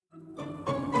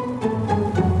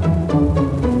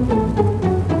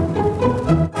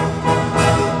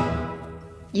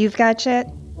You've got shit.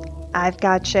 I've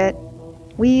got shit.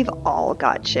 We've all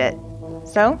got shit.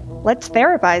 So let's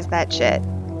therapize that shit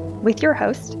with your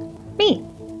host, me,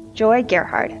 Joy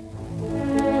Gerhard.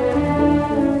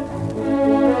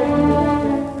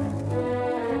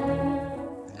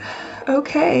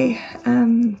 Okay.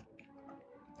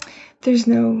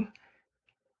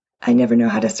 I never know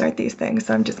how to start these things,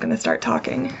 so I'm just going to start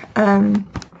talking.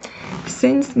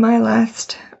 Since my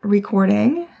last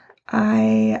recording,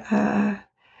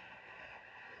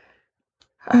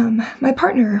 my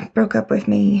partner broke up with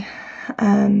me.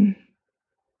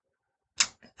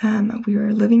 We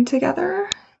were living together,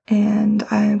 and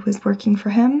I was working for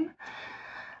him.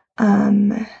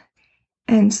 And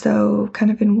so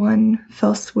kind of in one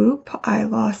fell swoop, I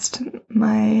lost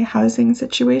my housing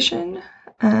situation,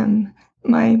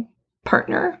 my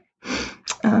partner,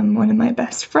 one of my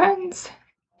best friends,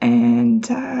 and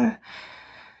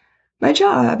my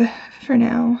job for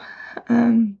now.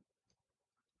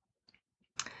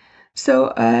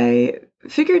 So I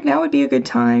figured now would be a good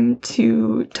time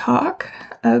to talk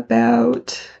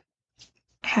about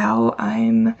how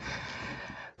I'm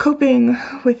coping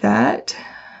with that.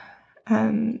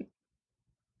 Kind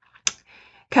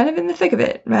of in the thick of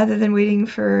it, rather than waiting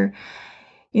for,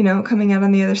 coming out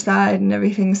on the other side and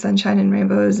everything sunshine and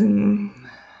rainbows and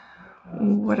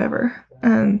whatever.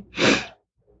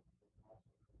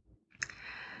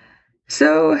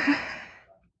 So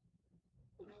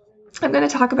I'm going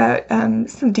to talk about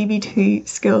some DBT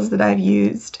skills that I've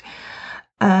used.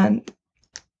 But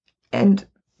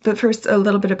first, a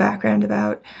little bit of background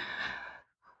about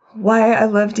why I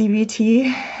love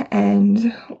DBT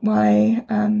and why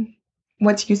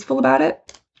what's useful about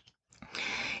it.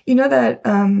 You know that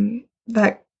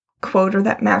that quote or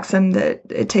that maxim that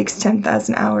it takes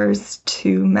 10,000 hours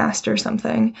to master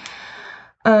something.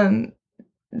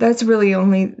 That's really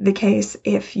only the case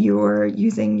if you're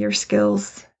using your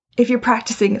skills, if you're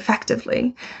practicing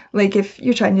effectively. Like if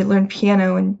you're trying to learn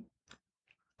piano, and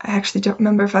I actually don't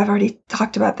remember if I've already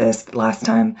talked about this last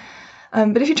time,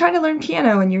 but if you're trying to learn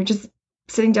piano and you're just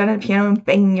sitting down at a piano and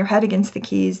banging your head against the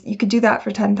keys, you could do that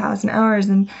for 10,000 hours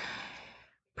and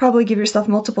probably give yourself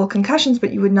multiple concussions,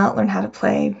 but you would not learn how to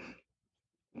play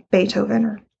Beethoven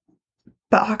or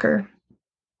Bach or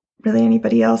really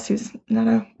anybody else who's not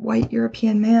a white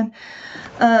European man.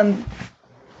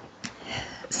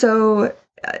 So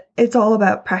it's all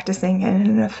about practicing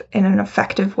in an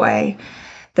effective way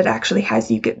that actually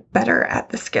has you get better at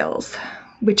the skills,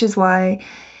 which is why,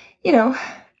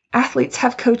 athletes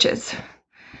have coaches.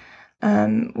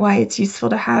 Why it's useful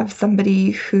to have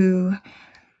somebody who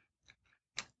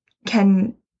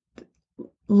can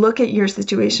look at your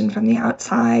situation from the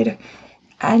outside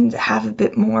and have a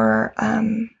bit more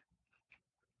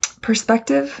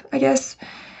perspective, I guess.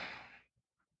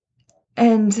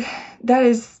 And that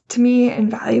is, to me,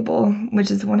 invaluable,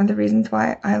 which is one of the reasons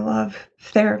why I love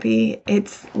therapy.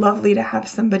 It's lovely to have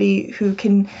somebody who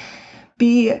can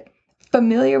be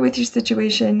familiar with your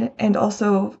situation and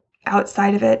also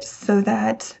outside of it, so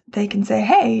that they can say,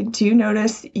 hey, do you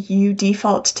notice you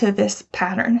default to this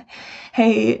pattern?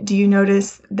 Hey, do you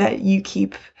notice that you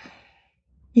keep,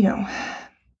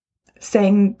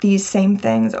 saying these same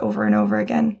things over and over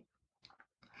again?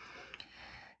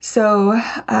 So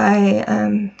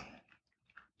I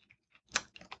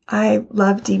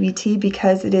love DBT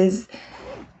because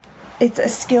it's a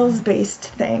skills-based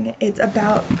thing. It's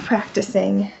about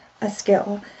practicing a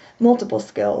skill, multiple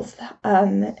skills,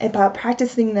 about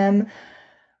practicing them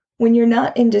when you're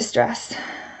not in distress,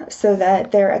 so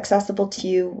that they're accessible to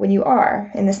you when you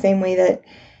are, in the same way that,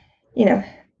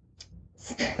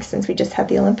 since we just had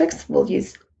the Olympics, we'll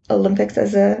use Olympics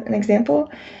as an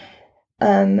example.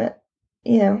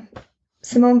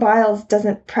 Simone Biles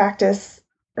doesn't practice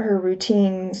her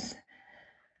routines,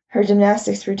 her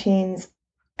gymnastics routines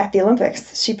at the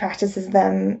Olympics. She practices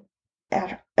them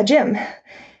at a gym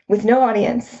with no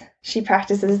audience. She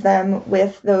practices them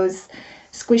with those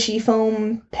squishy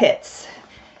foam pits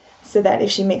so that if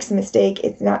she makes a mistake,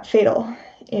 it's not fatal.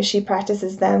 She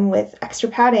practices them with extra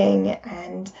padding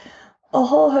and a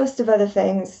whole host of other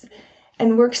things,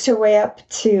 and works her way up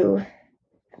to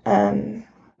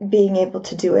being able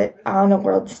to do it on a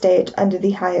world stage under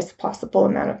the highest possible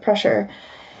amount of pressure.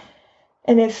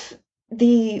 And if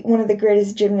one of the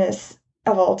greatest gymnasts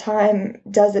of all time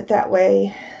does it that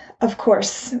way, of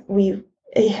course we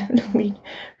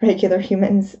regular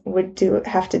humans would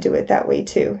have to do it that way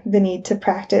too. The need to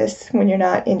practice when you're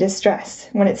not in distress,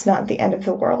 when it's not the end of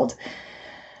the world.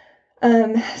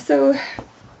 And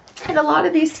a lot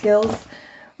of these skills,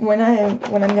 when I'm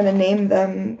going to name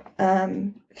them,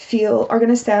 are going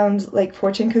to sound like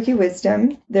fortune cookie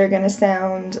wisdom. They're going to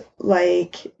sound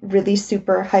like really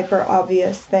super hyper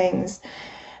obvious things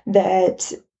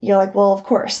that you're like, well, of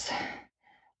course.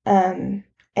 And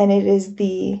it is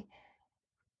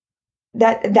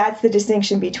that's the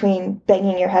distinction between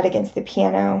banging your head against the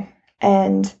piano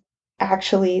and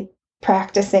actually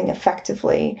practicing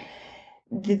effectively.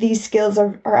 These skills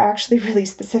are actually really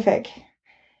specific.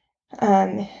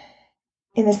 In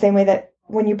the same way that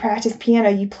when you practice piano,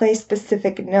 you play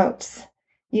specific notes.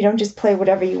 You don't just play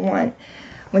whatever you want.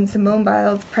 When Simone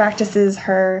Biles practices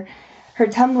her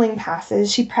tumbling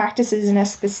passes, she practices in a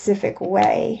specific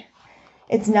way.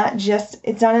 It's not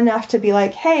enough to be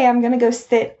like, hey, I'm going to go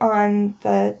sit on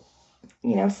a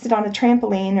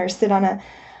trampoline or sit on a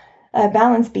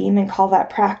balance beam and call that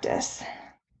practice.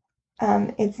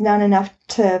 It's not enough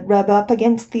to rub up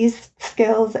against these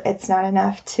skills. It's not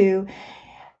enough to,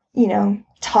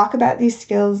 talk about these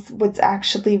skills. What's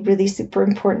actually really super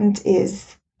important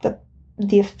is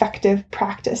the effective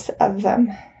practice of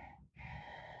them.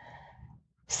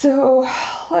 So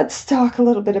let's talk a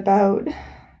little bit about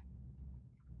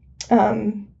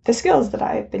the skills that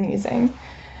I've been using.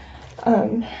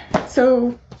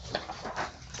 So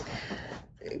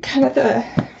kind of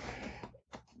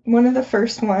one of the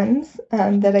first ones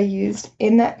that I used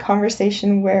in that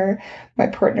conversation where my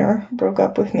partner broke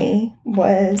up with me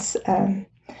was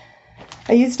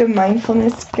I used a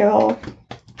mindfulness skill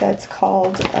that's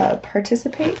called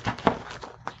Participate.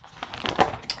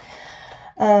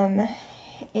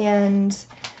 And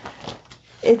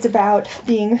it's about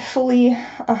being fully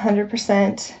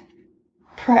 100%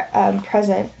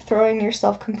 present, throwing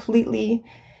yourself completely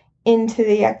into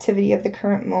the activity of the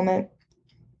current moment.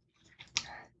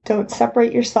 Don't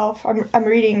separate yourself. I'm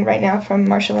reading right now from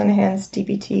Marsha Linehan's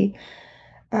DBT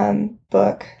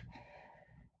book.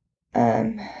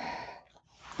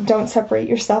 Don't separate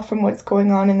yourself from what's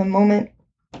going on in the moment.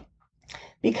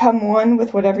 Become one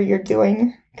with whatever you're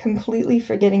doing, completely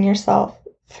forgetting yourself.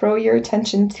 Throw your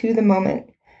attention to the moment.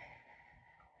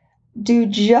 Do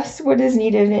just what is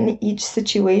needed in each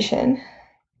situation.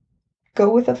 Go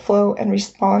with the flow and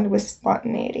respond with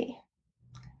spontaneity.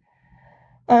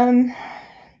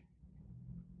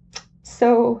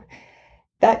 So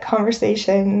that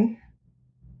conversation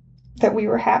that we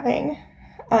were having,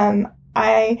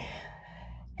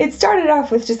 it started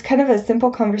off with just kind of a simple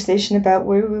conversation about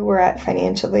where we were at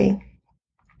financially.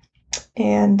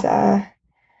 And I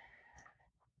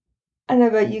don't know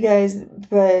about you guys,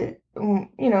 but when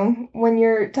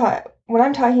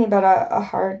I'm talking about a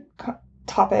hard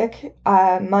topic,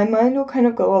 my mind will kind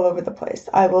of go all over the place.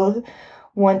 I will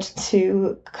want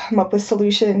to come up with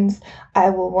solutions. I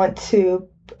will want to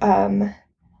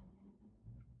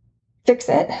fix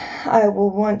it. I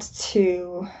will want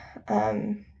to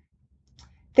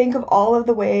think of all of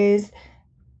the ways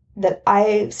that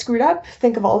I screwed up,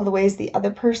 think of all of the ways the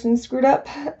other person screwed up,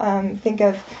 think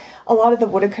of a lot of the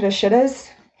woulda, coulda, shouldas,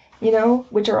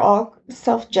 which are all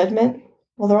self-judgment.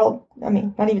 Well, they're all,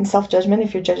 not even self-judgment.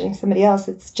 If you're judging somebody else,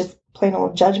 it's just plain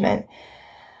old judgment.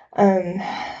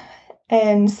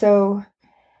 And so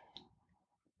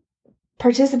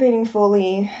participating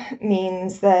fully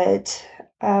means that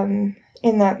in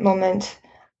that moment,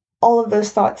 all of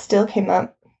those thoughts still came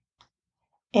up.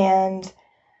 And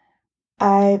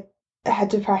I had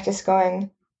to practice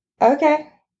going, okay,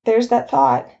 there's that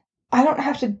thought. I don't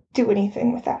have to do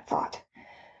anything with that thought.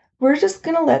 We're just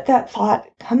going to let that thought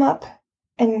come up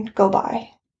and go by.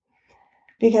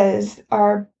 Because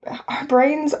our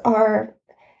brains are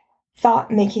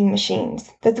thought-making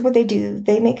machines. That's what they do.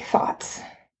 They make thoughts.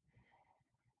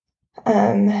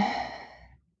 That's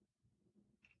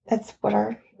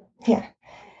what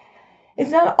it's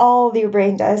not all your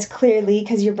brain does, clearly,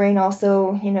 because your brain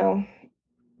also,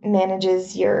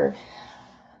 manages your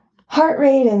heart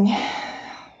rate and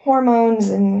hormones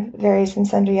and various and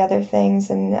sundry other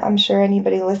things. And I'm sure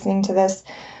anybody listening to this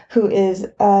who is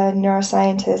a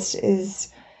neuroscientist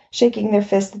is shaking their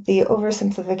fist at the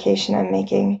oversimplification I'm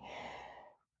making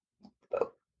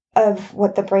of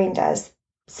what the brain does.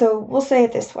 So we'll say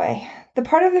it this way. The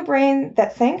part of the brain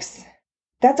that thinks,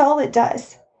 that's all it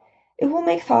does. It will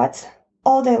make thoughts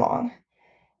all day long.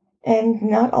 And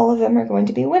not all of them are going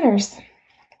to be winners.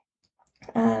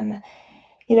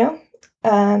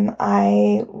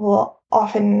 I will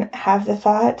often have the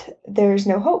thought, there's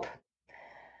no hope.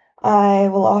 I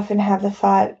will often have the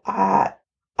thought,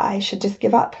 I should just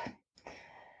give up.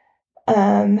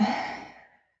 I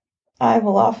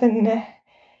will often,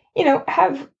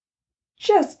 have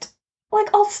just like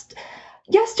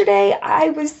yesterday I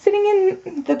was sitting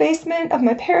in the basement of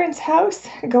my parents' house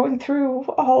going through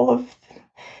all of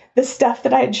the stuff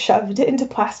that I had shoved into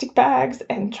plastic bags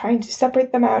and trying to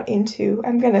separate them out into,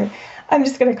 I'm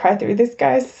just gonna cry through this,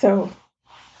 guys, so,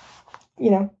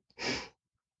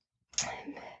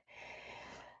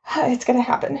 it's gonna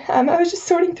happen. I was just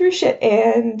sorting through shit,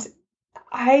 and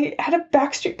I had a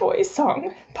Backstreet Boys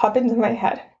song pop into my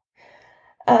head.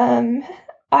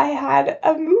 I had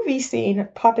a movie scene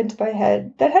pop into my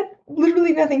head that had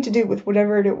literally nothing to do with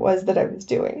whatever it was that I was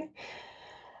doing.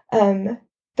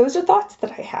 Those are thoughts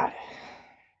that I had.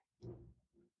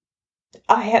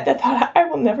 I had the thought, I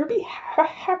will never be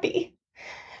happy.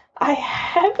 I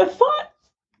had the thought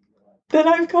that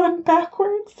I've gone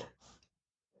backwards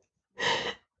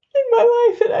in my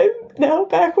life, and I'm now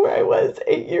back where I was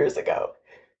 8 years ago.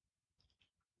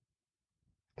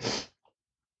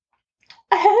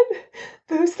 I had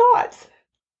those thoughts.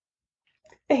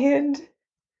 And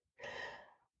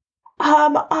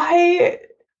I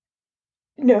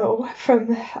know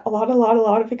from a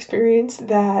lot of experience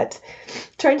that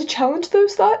trying to challenge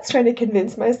those thoughts, trying to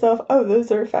convince myself, oh,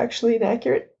 those are factually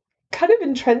inaccurate, kind of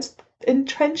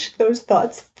entrench those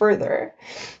thoughts further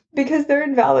because they're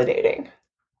invalidating.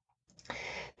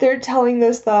 They're telling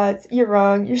those thoughts, you're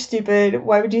wrong, you're stupid,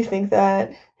 why would you think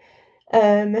that?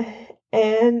 And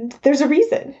there's a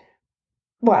reason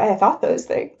why I thought those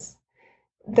things.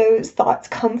 Those thoughts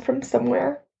come from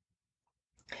somewhere.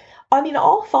 I mean,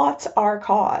 all thoughts are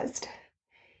caused,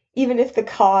 even if the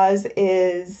cause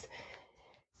is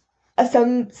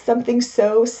something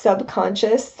so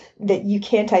subconscious that you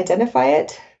can't identify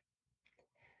it.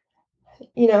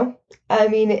 I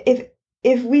mean,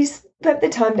 if we spent the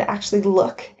time to actually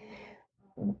look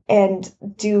and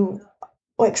do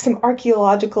like some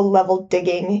archaeological level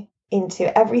digging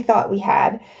into every thought we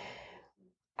had,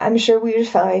 I'm sure we would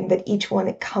find that each one,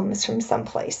 it comes from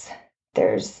someplace.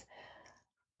 There's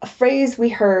a phrase we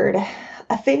heard,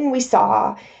 a thing we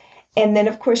saw, and then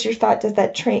of course your thought does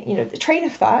that train, the train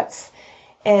of thoughts,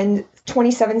 and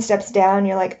 27 steps down,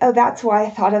 you're like, oh, that's why I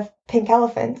thought of pink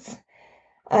elephants.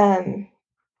 They're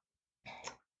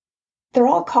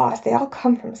all caused, they all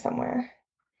come from somewhere.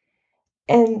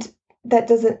 And that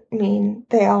doesn't mean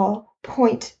they all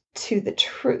point to the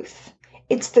truth.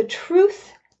 It's the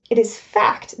truth, it is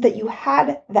fact that you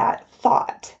had that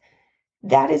thought.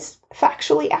 That is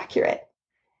factually accurate.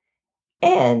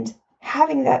 And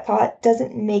having that thought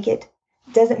doesn't make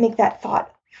that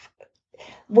thought,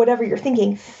 whatever you're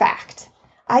thinking, fact.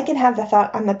 I can have the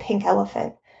thought, I'm a pink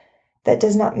elephant. That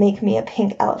does not make me a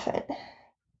pink elephant.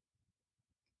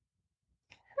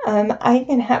 I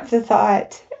can have the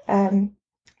thought,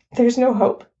 there's no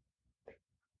hope.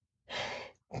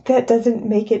 That doesn't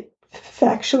make it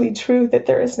factually true that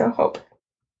there is no hope.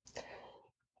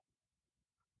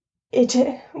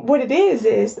 What it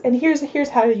is, and here's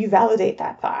how you validate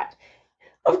that thought.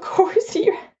 Of course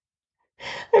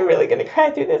I'm really gonna cry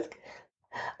through this.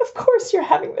 Of course you're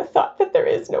having the thought that there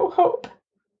is no hope.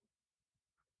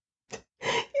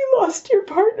 You lost your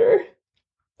partner.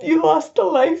 You lost the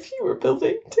life you were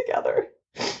building together.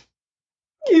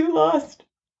 You lost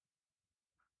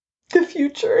the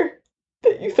future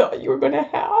that you thought you were going to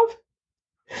have.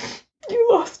 You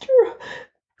lost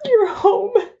your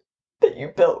home that you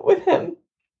built with him.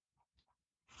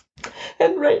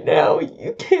 And right now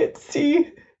you can't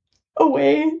see a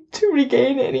way to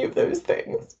regain any of those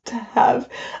things, to have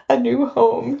a new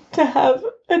home, to have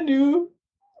a new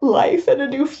life and a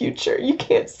new future. You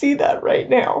can't see that right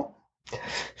now.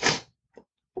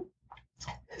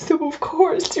 So of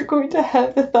course you're going to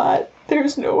have the thought,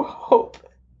 there's no hope.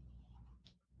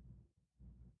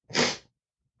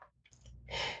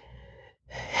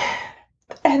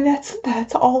 And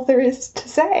that's all there is to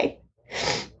say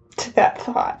to that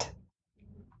thought.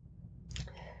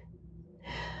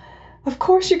 Of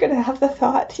course you're going to have the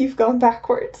thought you've gone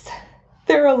backwards.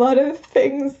 There are a lot of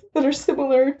things that are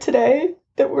similar today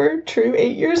that were true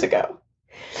 8 years ago.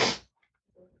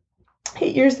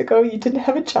 8 years ago, you didn't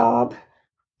have a job.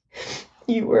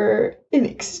 You were in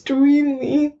an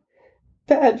extremely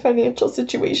bad financial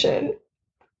situation.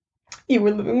 You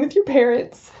were living with your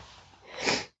parents.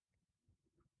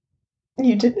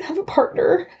 You didn't have a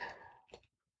partner.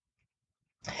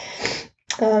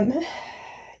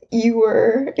 You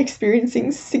were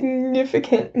experiencing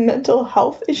significant mental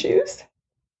health issues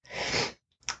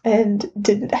and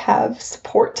didn't have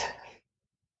support.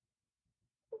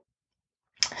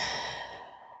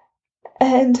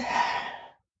 And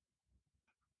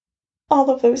all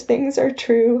of those things were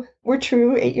true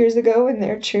 8 years ago, and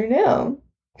they're true now.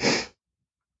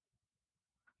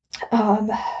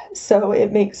 So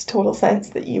it makes total sense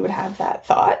that you would have that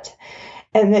thought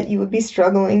and that you would be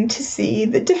struggling to see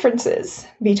the differences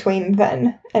between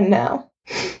then and now.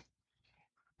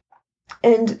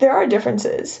 And there are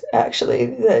differences, actually,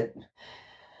 that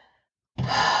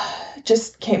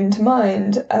just came to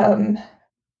mind.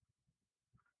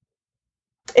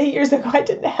 8 years ago, I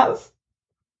didn't have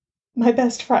my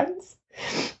best friends.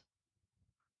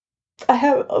 I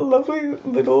have a lovely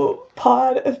little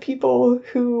pod of people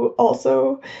who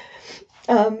also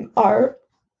are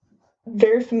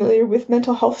very familiar with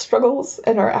mental health struggles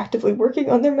and are actively working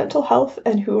on their mental health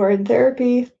and who are in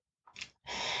therapy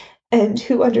and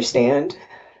who understand.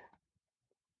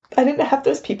 I didn't have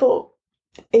those people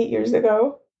 8 years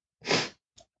ago.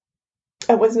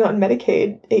 I wasn't on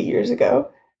Medicaid 8 years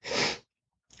ago.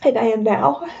 And I am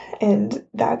now, and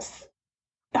that's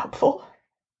helpful.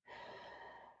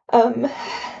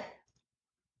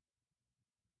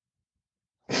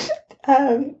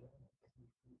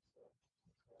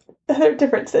 Other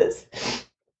differences.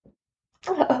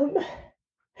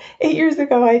 8 years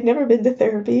ago, I had never been to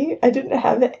therapy. I didn't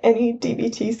have any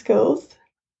DBT skills.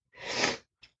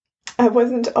 I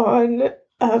wasn't on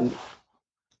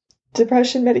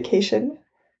depression medication,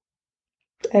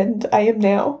 and I am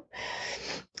now.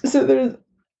 So there's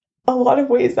a lot of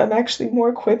ways I'm actually more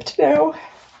equipped now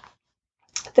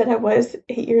than I was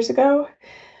 8 years ago.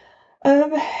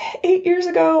 8 years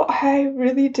ago, I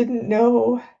really didn't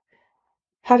know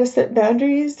how to set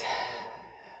boundaries.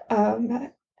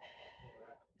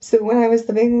 So when I was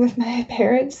living with my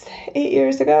parents 8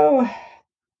 years ago,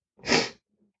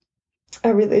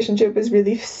 our relationship was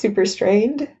really super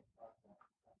strained.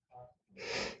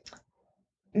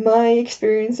 My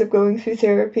experience of going through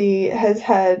therapy has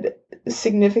had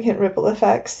significant ripple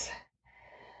effects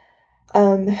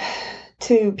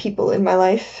to people in my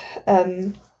life,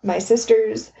 my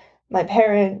sisters, my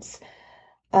parents,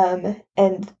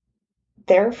 and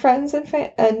their friends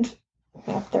and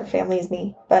well, their family is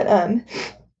me, but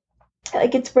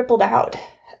like it's rippled out.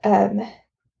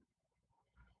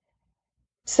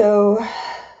 So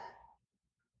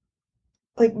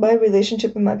like my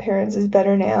relationship with my parents is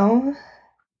better now.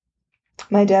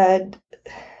 My dad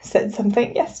said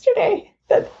something yesterday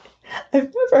that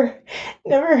I've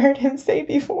never heard him say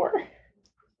before.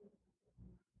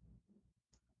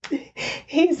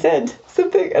 He said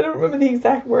something, I don't remember the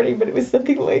exact wording, but it was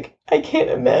something like, I can't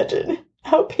imagine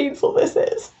how painful this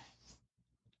is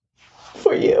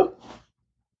for you.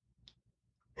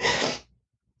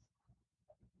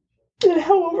 And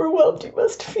how overwhelmed you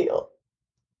must feel.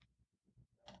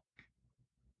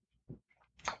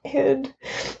 And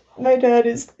my dad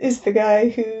is the guy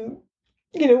who,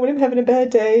 when I'm having a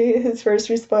bad day, his first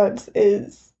response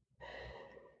is,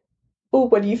 well,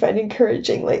 what do you find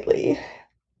encouraging lately?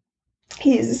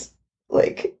 He's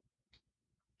like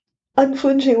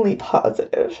unflinchingly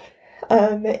positive.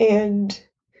 And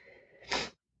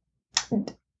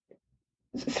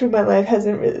throughout my life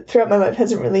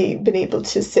hasn't really been able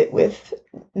to sit with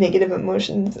negative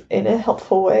emotions in a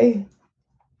helpful way.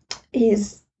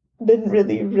 He's been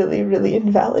really, really, really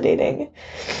invalidating.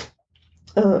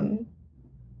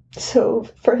 So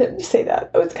for him to say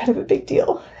that was kind of a big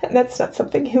deal. And that's not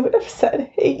something he would have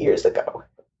said 8 years ago.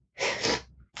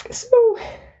 So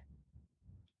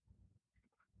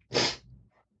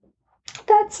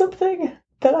that's something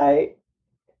that I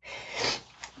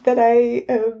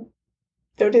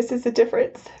notice is a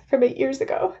difference from 8 years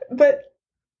ago.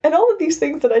 And all of these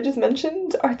things that I just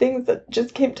mentioned are things that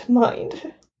just came to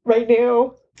mind right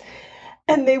now.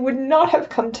 And they would not have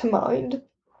come to mind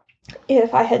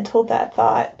if I had told that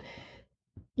thought,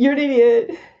 you're an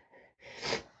idiot.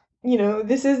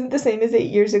 This isn't the same as 8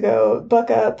 years ago. Buck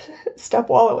up. Stop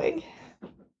wallowing.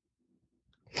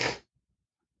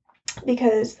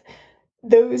 Because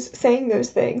saying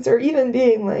those things, or even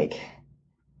being like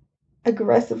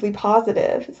aggressively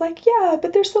positive, it's like, yeah,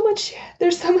 but there's so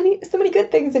many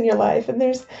good things in your life, and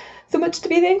there's so much to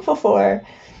be thankful for.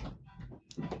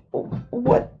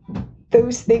 What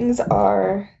those things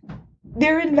are,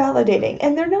 they're invalidating,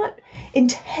 and they're not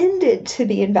intended to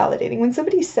be invalidating. When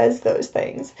somebody says those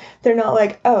things, they're not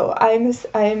like, oh,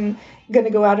 I'm gonna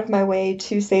go out of my way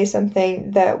to say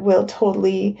something that will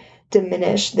totally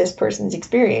diminish this person's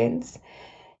experience.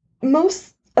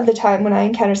 Most of the time when I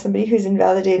encounter somebody who's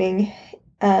invalidating,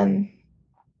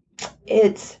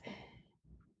 it's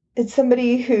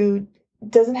somebody who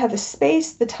doesn't have the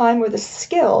space, the time, or the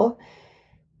skill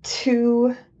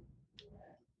to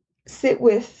sit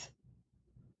with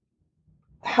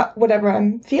whatever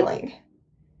I'm feeling.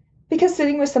 Because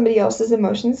sitting with somebody else's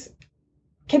emotions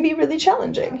can be really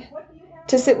challenging.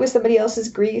 To sit with somebody else's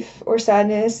grief or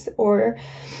sadness or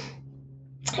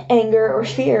anger or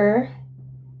fear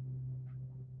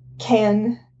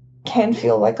can can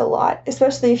feel like a lot,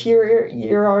 especially if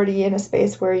you're already in a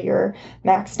space where you're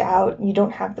maxed out. You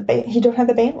don't have the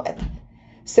bandwidth.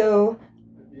 So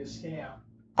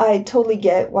I totally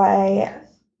get why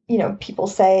people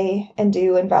say and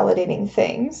do invalidating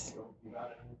things,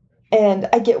 and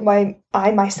I get why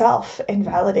I myself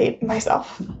invalidate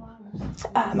myself.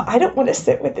 I don't want to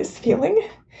sit with this feeling.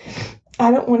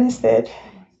 I don't want to sit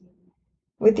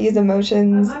with these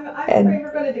emotions. I'm afraid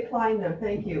we're going to decline them.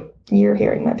 Thank you. You're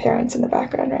hearing my parents in the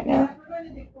background right now. We're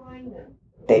going to decline them.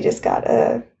 They just got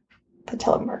a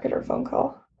telemarketer phone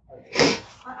call.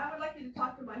 I would like you to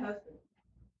talk to my husband.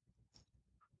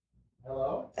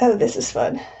 Hello? Oh, this is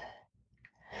fun.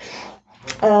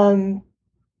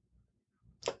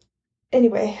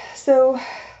 Anyway, so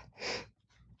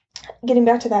getting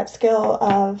back to that skill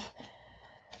of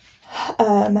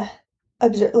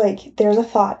observe, like there's a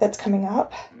thought that's coming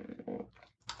up.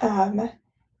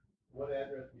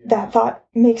 That thought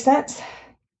makes sense.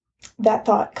 That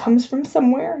thought comes from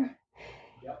somewhere.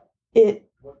 Yep.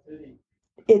 What city?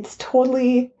 It's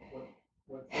totally.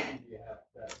 What city do you have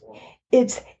that for?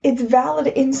 It's valid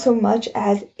in so much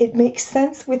as it makes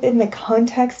sense within the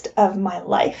context of my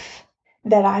life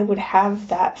that I would have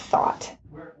that thought.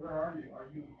 Where are you? Are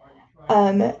you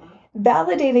trying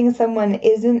Validating someone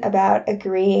isn't about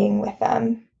agreeing with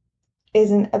them.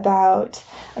 Isn't about.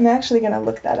 I'm actually going to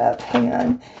look that up. Hang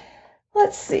on.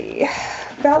 Let's see.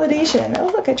 Validation. Oh,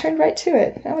 look, I turned right to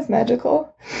it. That was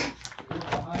magical.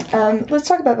 Let's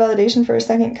talk about validation for a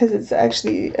second, because it's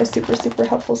actually a super, super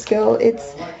helpful skill.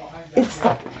 It's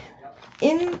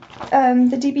in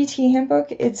the DBT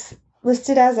handbook. It's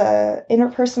listed as a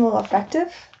interpersonal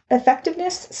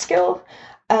effectiveness skill.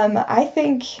 I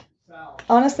think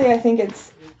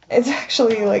it's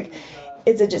actually like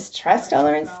it's a distress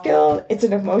tolerance skill. It's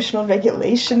an emotional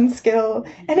regulation skill,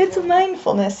 and it's a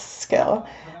mindfulness skill.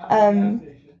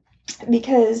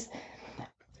 Because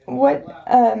what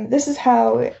this is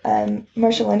how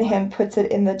Marsha Linehan puts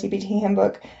it in the DBT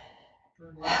handbook.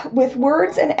 With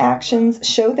words and actions,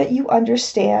 show that you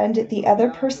understand the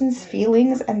other person's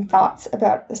feelings and thoughts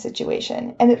about the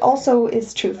situation. And it also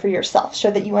is true for yourself. Show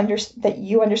that you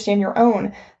understand your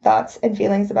own thoughts and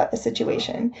feelings about the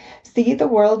situation. See the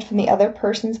world from the other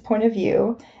person's point of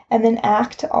view, and then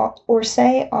act on or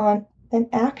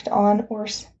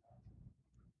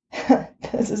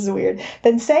this is weird.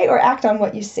 Then say or act on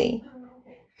what you see.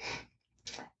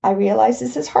 I realize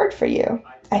this is hard for you.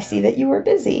 I see that you were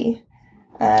busy.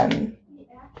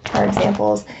 Are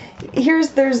examples.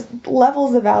 There's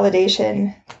levels of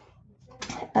validation.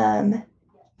 I'm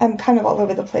kind of all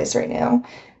over the place right now.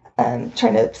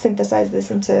 Trying to synthesize this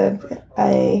into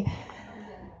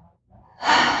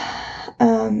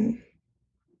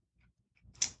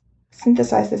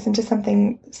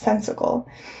something sensical.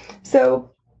 So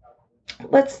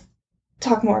let's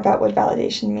talk more about what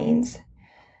validation means.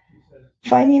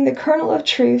 Finding the kernel of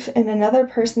truth in another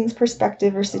person's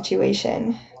perspective or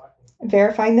situation.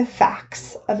 Verifying the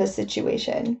facts of a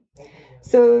situation.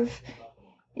 So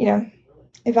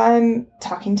if I'm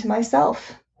talking to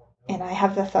myself and I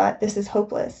have the thought, this is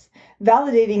hopeless,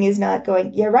 validating is not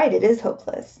going, yeah, right, it is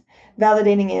hopeless.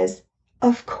 Validating is,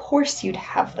 of course you'd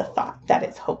have the thought that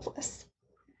it's hopeless.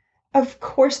 Of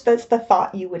course that's the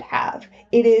thought you would have.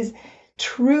 It is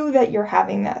true that you're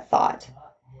having that thought.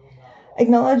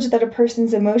 Acknowledge that a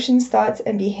person's emotions, thoughts,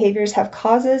 and behaviors have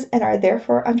causes and are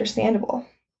therefore understandable.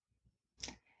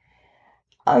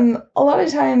 A lot of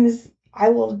times I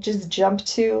will just jump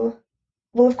to,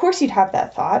 well, of course you'd have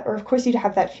that thought, or of course you'd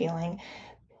have that feeling,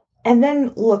 and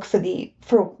then look for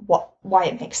why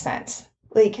it makes sense.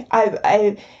 Like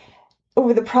I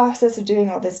over the process of doing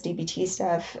all this DBT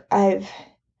stuff, I'm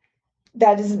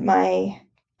a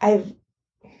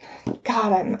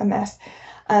mess.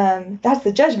 That's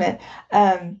the judgment.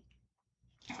 I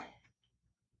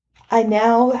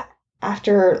now,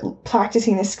 after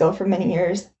practicing this skill for many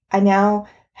years, I now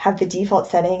have the default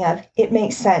setting of it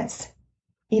makes sense.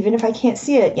 Even if I can't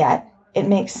see it yet, it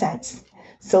makes sense.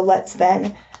 So let's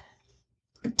then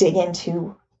dig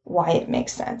into why it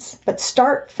makes sense. But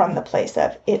start from the place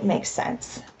of it makes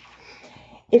sense.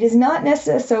 It is not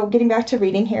necessary, so getting back to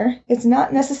reading here, it's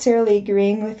not necessarily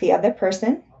agreeing with the other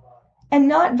person and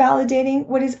not validating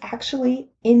what is actually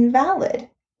invalid.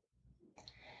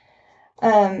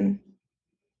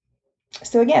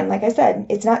 So again, like I said,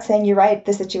 it's not saying you're right,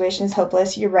 the situation is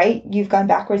hopeless, you're right, you've gone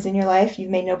backwards in your life,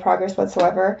 you've made no progress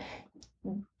whatsoever.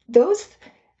 Those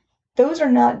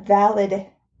are not valid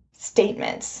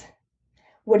statements.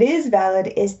 What is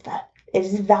valid is that it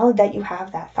is valid that you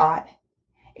have that thought.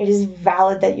 It is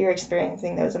valid that you're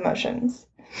experiencing those emotions.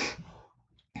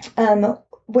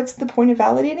 what's the point of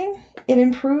validating? It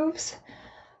improves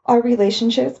our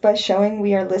relationships by showing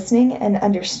we are listening and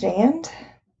understand.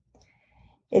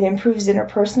 It improves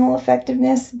interpersonal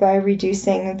effectiveness by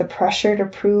reducing the pressure to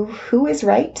prove who is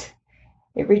right.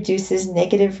 It reduces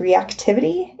negative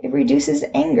reactivity. It reduces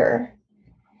anger.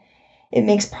 It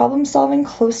makes problem-solving,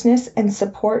 closeness, and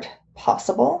support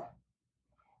possible.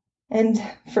 And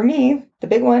for me, the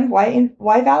big one,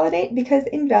 why validate? Because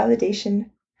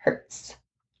invalidation hurts.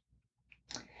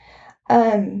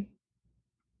 I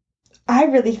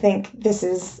really think this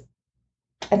is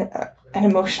an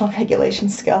emotional regulation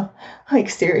skill, like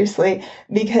seriously,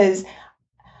 because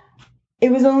it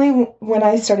was only when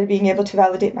I started being able to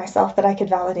validate myself that I could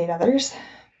validate others.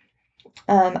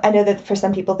 I know that for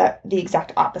some people that the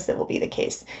exact opposite will be the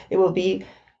case. It will be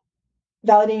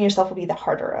validating yourself will be the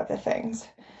harder of the things.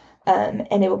 And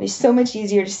it will be so much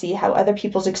easier to see how other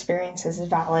people's experiences is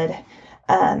valid.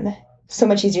 So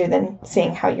much easier than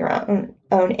seeing how your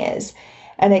own is.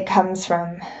 And it comes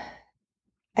from,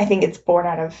 I think it's born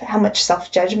out of how much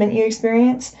self-judgment you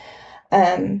experience.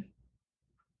 But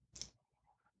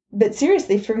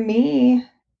seriously, for me,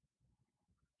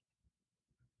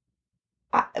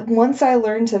 once I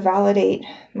learned to validate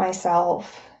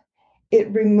myself,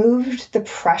 it removed the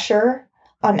pressure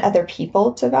on other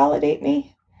people to validate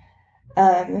me.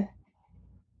 Kind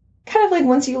of like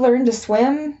once you learn to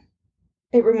swim,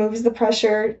 it removes the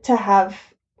pressure to have,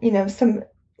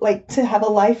 to have a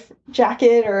life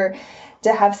jacket or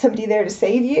to have somebody there to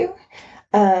save you.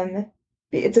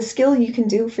 It's a skill you can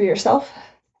do for yourself.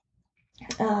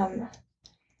 And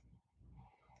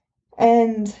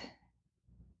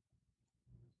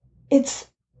if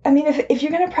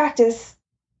you're going to practice,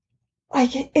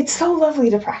 it's so lovely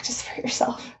to practice for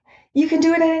yourself. You can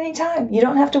do it at any time. You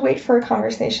don't have to wait for a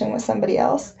conversation with somebody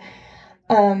else.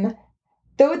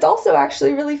 Though it's also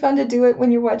actually really fun to do it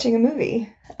when you're watching a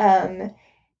movie.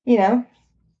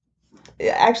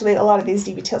 Actually, a lot of these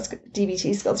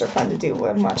DBT skills are fun to do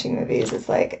when watching movies. It's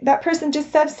like, that person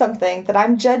just said something that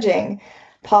I'm judging.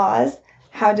 Pause.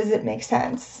 How does it make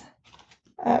sense?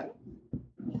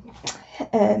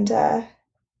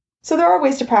 So there are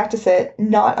ways to practice it,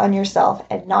 not on yourself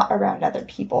and not around other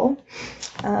people.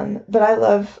 But I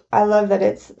love that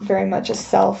it's very much a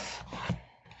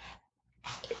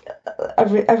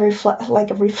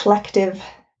reflective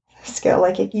skill.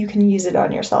 Like you can use it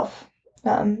on yourself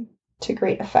to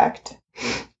great effect.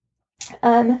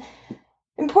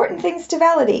 Important things to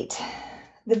validate: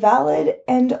 the valid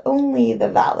and only the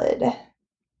valid.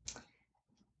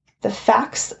 The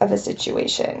facts of a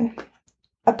situation.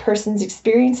 A person's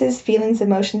experiences, feelings,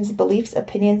 emotions, beliefs,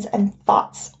 opinions, and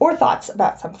thoughts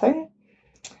about something.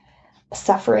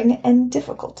 Suffering and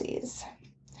difficulties.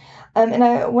 And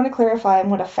I want to clarify on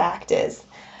what a fact is.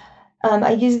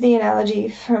 I use the analogy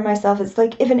for myself. It's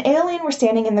like if an alien were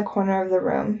standing in the corner of the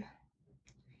room,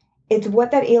 it's what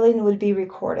that alien would be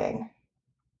recording.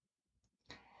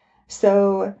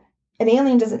 So an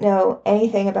alien doesn't know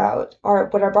anything about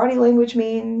what our body language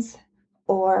means,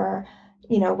 or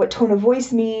what tone of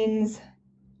voice means,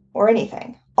 or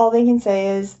anything. All they can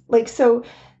say is, so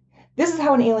this is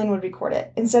how an alien would record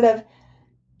it. Instead of,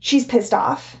 she's pissed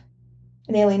off,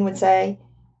 an alien would say,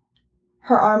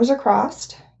 her arms are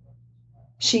crossed,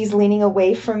 she's leaning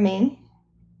away from me,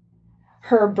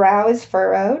 her brow is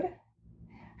furrowed,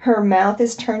 her mouth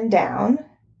is turned down,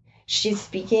 she's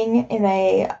speaking in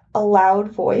a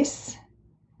loud voice,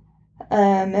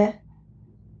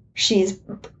 she's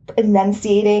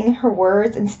enunciating her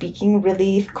words and speaking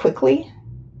really quickly.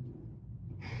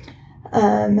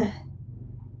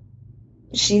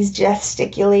 She's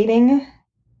gesticulating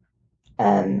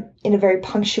in a very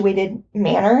punctuated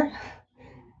manner.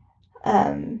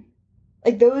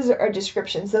 Those are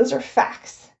descriptions. Those are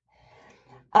facts.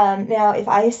 Now, if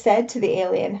I said to the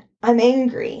alien, I'm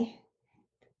angry,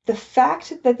 the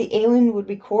fact that the alien would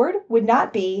record would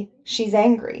not be she's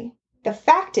angry. The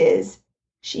fact is,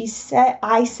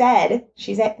 I said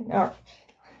she's or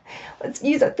let's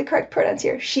use the correct pronouns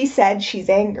here. She said she's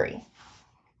angry.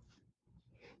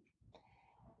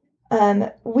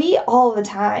 We all the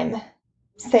time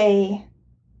say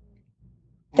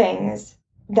things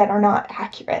that are not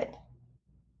accurate.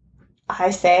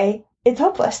 I say it's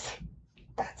hopeless.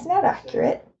 That's not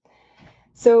accurate.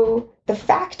 So the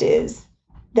fact is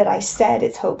that I said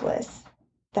it's hopeless.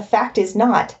 The fact is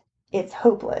not it's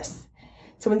hopeless.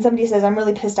 So when somebody says, I'm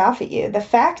really pissed off at you, the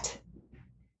fact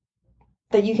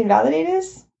that you can validate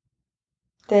is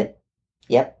that,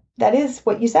 yep, that is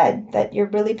what you said, that you're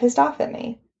really pissed off at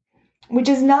me. Which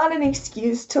is not an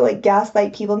excuse to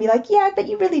gaslight people and be like, yeah, but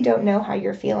you really don't know how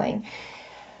you're feeling.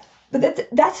 But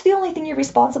that's the only thing you're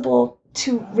responsible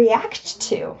to react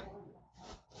to.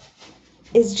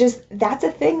 Is just, that's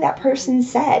a thing that person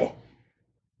said.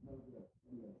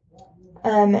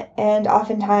 And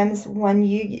oftentimes when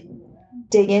you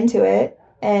dig into it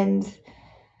and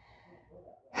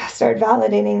start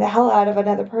validating the hell out of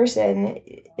another person,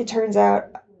 it turns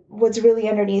out what's really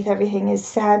underneath everything is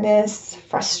sadness,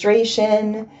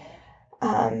 frustration,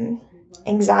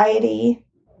 anxiety.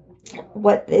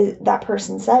 What that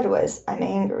person said was, I'm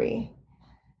angry.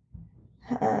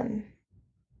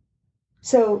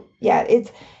 So yeah,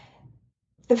 it's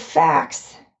the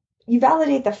facts. You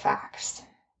validate the facts.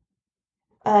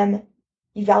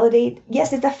 You validate,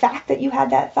 yes, it's a fact that you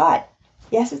had that thought.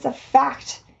 Yes, it's a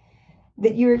fact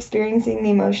that you're experiencing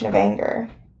the emotion of anger.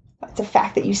 It's a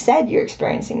fact that you said you're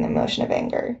experiencing the emotion of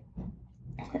anger.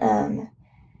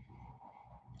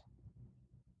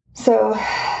 So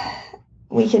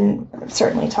we can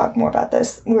certainly talk more about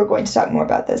this. We're going to talk more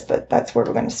about this, but that's where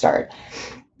we're going to start.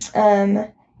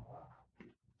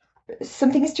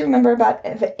 Some things to remember about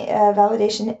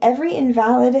validation. Every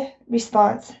invalid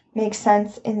response makes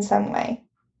sense in some way.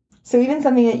 So even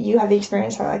something that you have the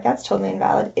experience of, like, that's totally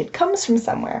invalid, it comes from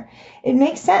somewhere. It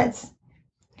makes sense.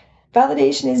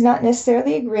 Validation is not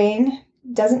necessarily agreeing,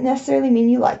 doesn't necessarily mean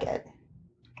you like it.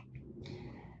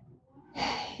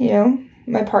 You know,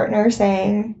 my partner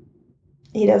saying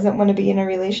he doesn't want to be in a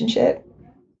relationship.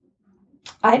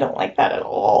 I don't like that at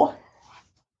all.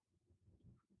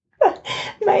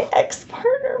 My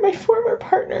ex-partner, my former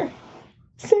partner,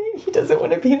 saying he doesn't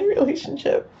want to be in a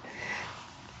relationship.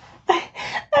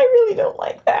 I really don't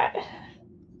like that.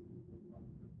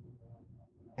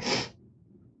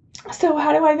 So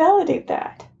how do I validate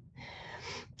that?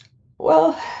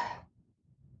 Well,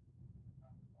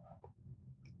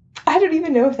 I don't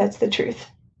even know if that's the truth,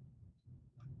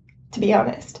 to be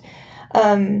honest.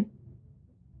 I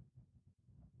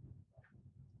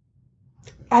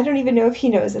don't even know if he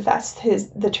knows if that's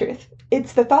the truth.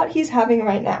 It's the thought he's having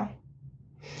right now.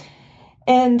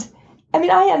 And I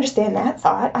mean, I understand that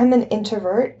thought. I'm an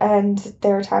introvert, and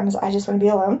there are times I just want to be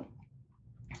alone.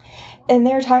 And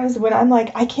there are times when I'm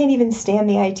like, I can't even stand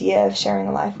the idea of sharing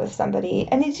a life with somebody.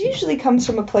 And it usually comes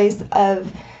from a place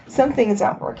of something's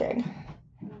not working.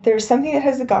 There's something that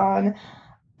has gone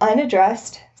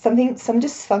unaddressed, some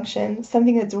dysfunction,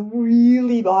 something that's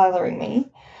really bothering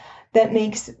me that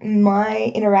makes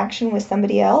my interaction with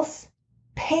somebody else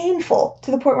painful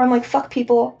to the point where I'm like, fuck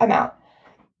people, I'm out.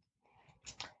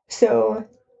 So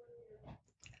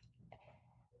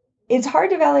it's hard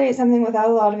to validate something without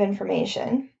a lot of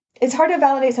information. It's hard to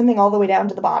validate something all the way down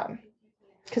to the bottom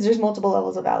because there's multiple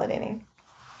levels of validating.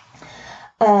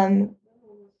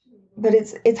 But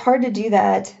it's hard to do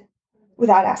that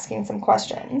without asking some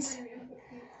questions.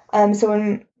 So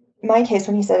in my case,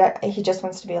 when he said he just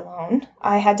wants to be alone,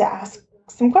 I had to ask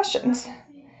some questions.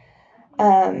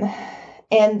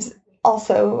 And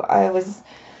also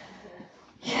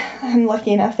I'm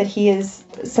lucky enough that he is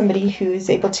somebody who's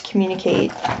able to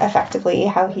communicate effectively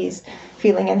how he's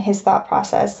feeling in his thought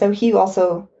process. So he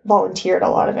also volunteered a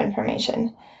lot of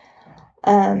information.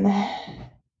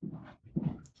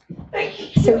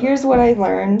 So here's what I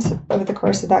learned over the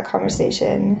course of that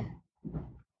conversation.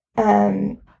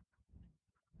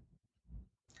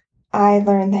 I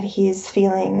learned that he's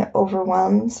feeling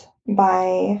overwhelmed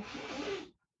by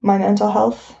my mental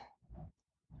health.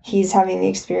 He's having the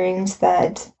experience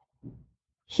that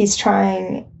he's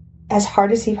trying as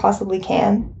hard as he possibly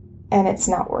can, and it's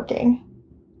not working.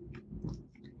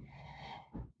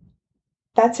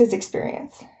 That's his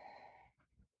experience.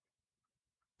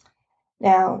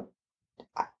 Now,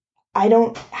 I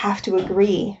don't have to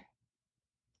agree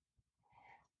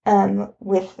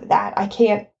with that. I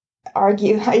can't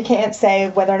argue. I can't say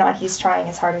whether or not he's trying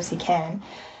as hard as he can.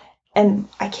 And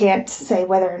I can't say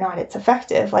whether or not it's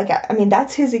effective. Like, I mean,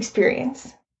 that's his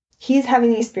experience. He's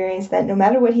having the experience that no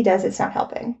matter what he does, it's not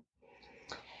helping.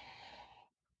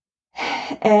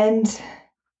 And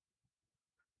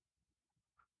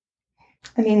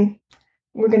I mean,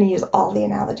 we're going to use all the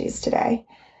analogies today.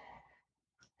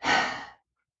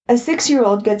 A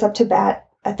 6-year-old gets up to bat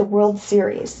at the World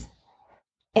Series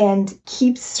and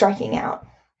keeps striking out.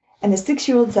 And the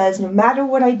 6-year-old says, no matter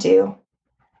what I do,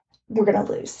 we're going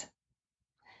to lose.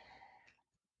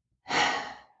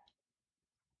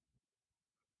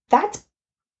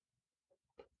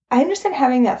 I understand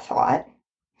having that thought.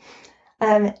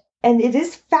 And it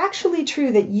is factually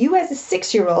true that you as a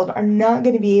 6-year-old are not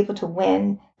going to be able to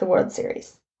win the World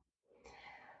Series.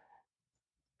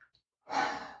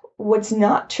 What's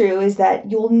not true is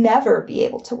that you'll never be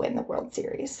able to win the World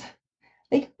Series.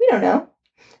 Like, we don't know.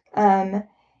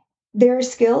 There are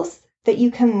skills that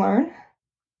you can learn.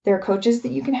 There are coaches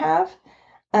that you can have.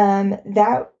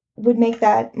 That would make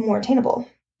that more attainable.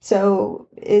 So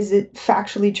is it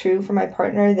factually true for my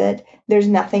partner that there's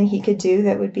nothing he could do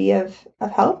that would be of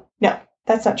help? No,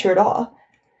 that's not true at all.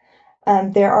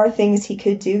 There are things he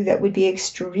could do that would be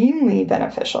extremely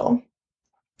beneficial.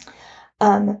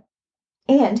 And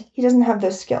he doesn't have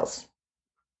those skills.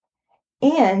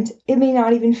 And it may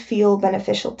not even feel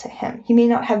beneficial to him. He may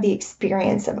not have the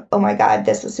experience of, oh my God,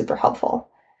 this was super helpful.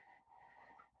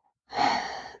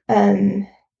 And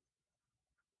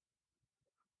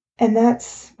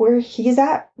that's where he's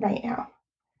at right now.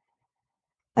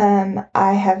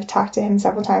 I have talked to him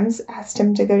several times, asked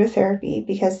him to go to therapy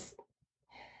because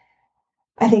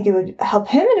I think it would help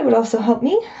him and it would also help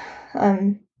me.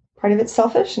 Part of it's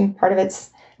selfish and part of it's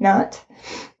not.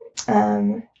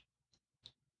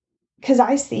 Because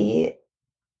I see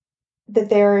that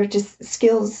there are just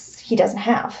skills he doesn't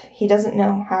have. He doesn't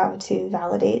know how to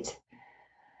validate.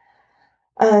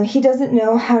 He doesn't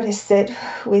know how to sit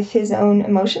with his own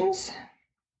emotions.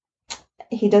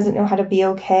 He doesn't know how to be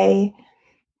okay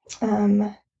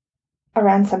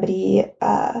around somebody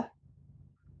that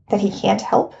he can't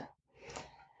help.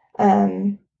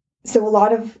 So a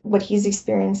lot of what he's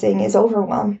experiencing is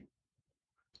overwhelm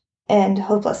and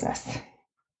hopelessness.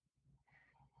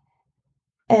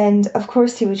 And of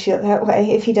course he would feel that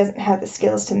way if he doesn't have the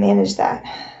skills to manage that.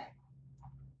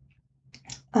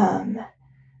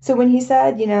 So when he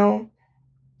said,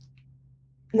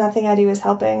 nothing I do is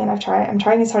helping, and I'm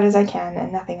trying as hard as I can,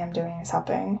 and nothing I'm doing is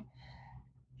helping,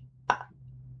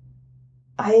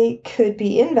 I could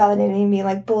be invalidating and being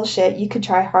like, bullshit, you could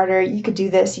try harder, you could do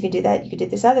this, you could do that, you could do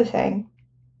this other thing.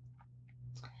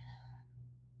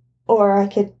 Or I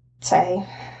could say,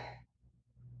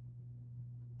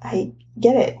 I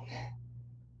get it.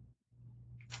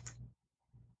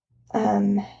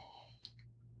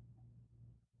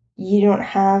 You don't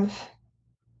have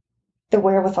the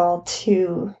wherewithal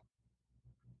to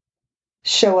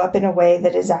show up in a way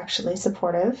that is actually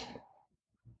supportive.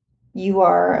 You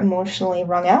are emotionally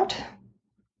wrung out.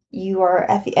 You are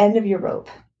at the end of your rope.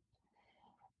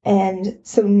 And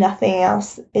so nothing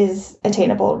else is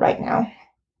attainable right now.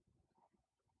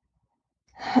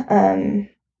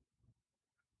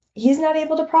 He's not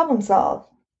able to problem solve.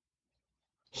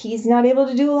 He's not able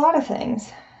to do a lot of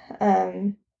things.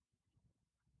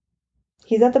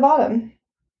 He's at the bottom.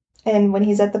 And when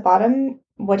he's at the bottom,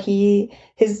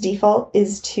 his default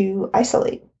is to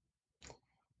isolate.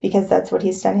 Because that's what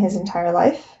he's done his entire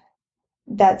life.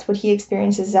 That's what he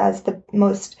experiences as the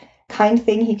most kind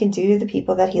thing he can do to the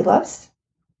people that he loves.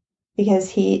 Because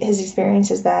his experience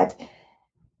is that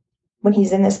when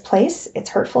he's in this place, it's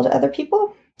hurtful to other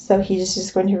people. So he's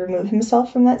just going to remove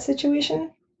himself from that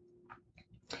situation.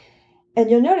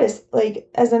 And you'll notice,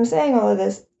 as I'm saying all of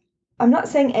this, I'm not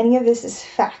saying any of this is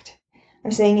fact.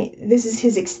 I'm saying this is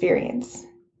his experience.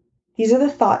 These are the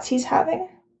thoughts he's having.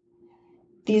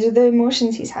 These are the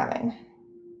emotions he's having.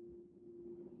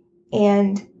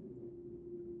 And,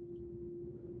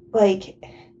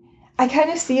 I kind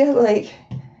of see it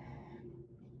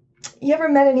you ever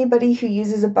met anybody who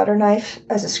uses a butter knife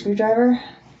as a screwdriver?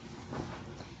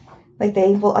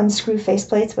 They will unscrew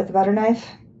faceplates with a butter knife?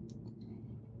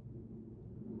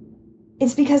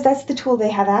 It's because that's the tool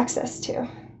they have access to.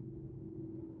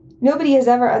 Nobody has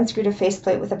ever unscrewed a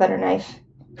faceplate with a butter knife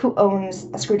who owns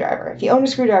a screwdriver. If you own a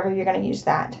screwdriver, you're going to use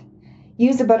that.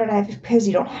 Use the butter knife because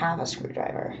you don't have a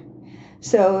screwdriver.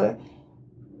 So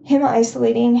him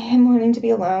isolating, him wanting to be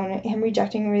alone, him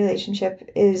rejecting a relationship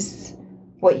is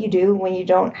what you do when you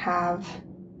don't have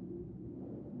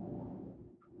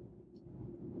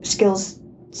skills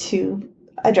to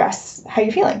address how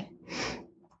you're feeling,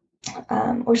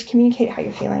 or to communicate how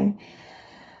you're feeling.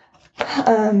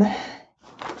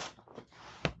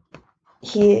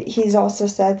 He's also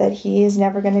said that he is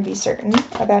never going to be certain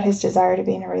about his desire to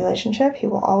be in a relationship. He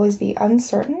will always be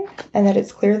uncertain, and that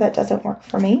it's clear that doesn't work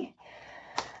for me.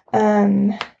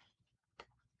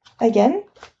 Again,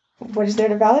 what is there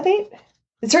to validate?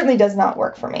 It certainly does not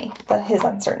work for me, but his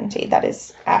uncertainty, that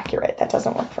is accurate. That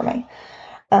doesn't work for me.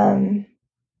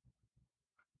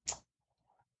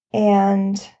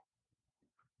 And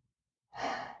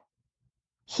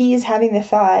he is having the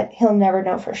thought he'll never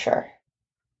know for sure.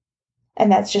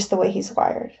 And that's just the way he's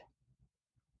wired.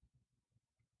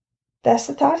 That's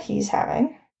the thought he's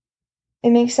having.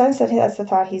 It makes sense that that's the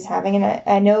thought he's having. And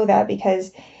I know that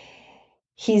because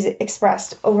he's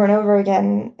expressed over and over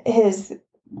again his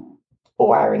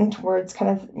wiring towards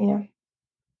kind of,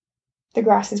 the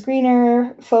grass is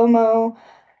greener, FOMO,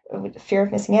 fear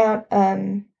of missing out.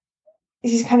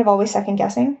 He's kind of always second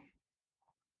guessing.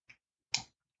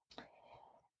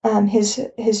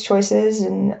 his choices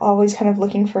and always kind of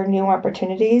looking for new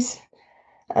opportunities.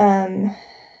 And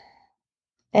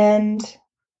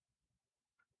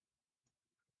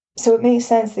so it makes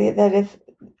sense that if,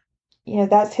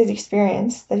 that's his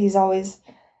experience, that he's always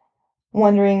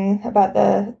wondering about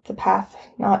the path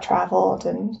not traveled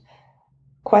and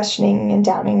questioning and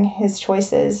doubting his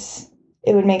choices,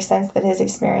 it would make sense that his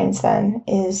experience then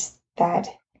is that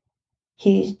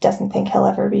he doesn't think he'll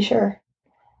ever be sure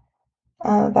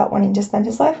about wanting to spend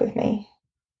his life with me.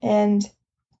 And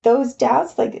those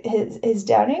doubts, like his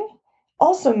doubting,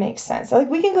 also makes sense. Like,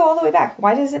 we can go all the way back.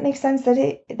 Why does it make sense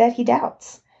that he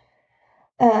doubts?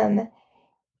 And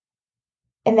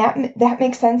that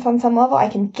makes sense on some level. I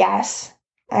can guess.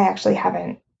 We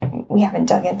haven't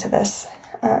dug into this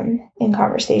in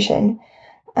conversation.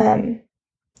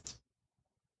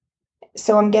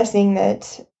 So I'm guessing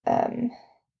that, I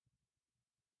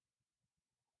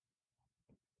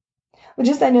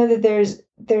know that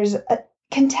there's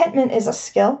contentment is a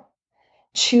skill.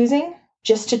 Choosing,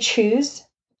 just to choose,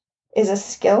 is a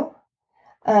skill.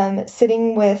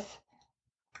 Sitting with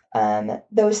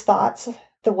those thoughts,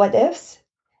 the what ifs,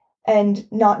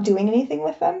 and not doing anything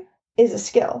with them is a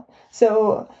skill.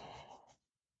 So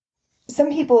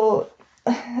some people,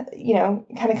 kind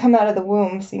of come out of the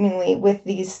womb seemingly with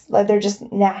these, like, they're just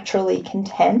naturally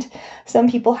content. Some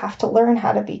people have to learn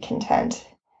how to be content.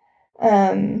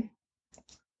 And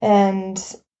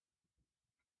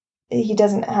he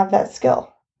doesn't have that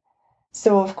skill.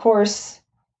 So, of course,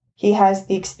 he has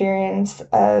the experience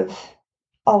of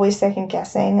always second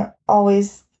guessing,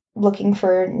 always looking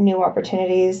for new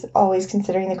opportunities, always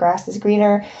considering the grass is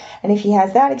greener. And if he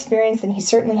has that experience, then he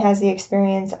certainly has the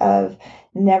experience of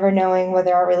never knowing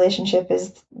whether our relationship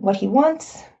is what he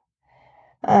wants.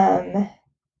 And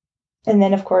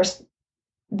then, of course,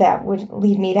 that would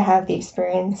lead me to have the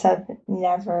experience of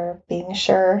never being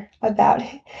sure about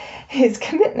his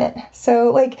commitment.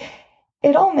 So,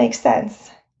 it all makes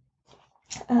sense.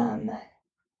 And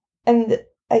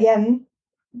again,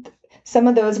 some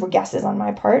of those were guesses on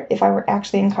my part. If I were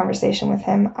actually in conversation with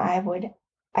him, I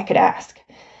could ask.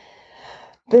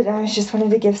 But I just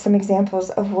wanted to give some examples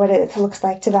of what it looks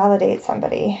like to validate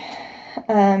somebody.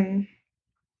 And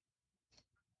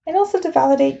also to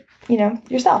validate,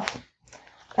 yourself.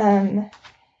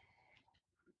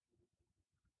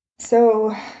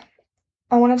 So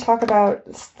I want to talk about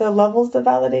the levels of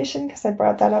validation, because I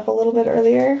brought that up a little bit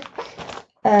earlier.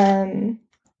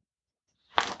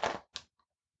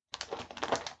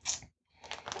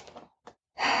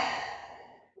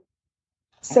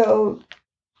 So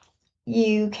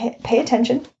you can pay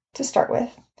attention to start with.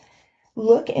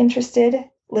 Look interested,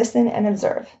 listen, and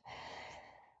observe.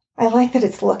 I like that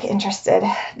it's look interested,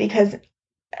 because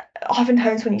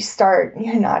oftentimes when you start,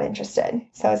 you're not interested.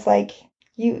 So it's like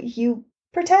you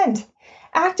pretend.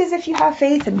 Act as if you have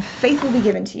faith, and faith will be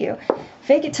given to you.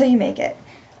 Fake it till you make it.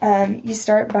 You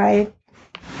start by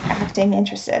acting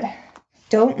interested.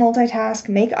 Don't multitask.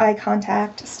 Make eye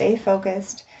contact. Stay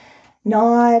focused.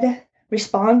 Nod.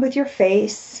 Respond with your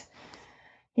face.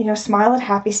 Smile at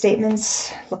happy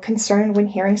statements. Look concerned when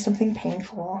hearing something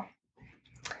painful.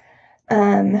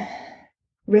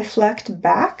 Reflect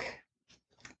back.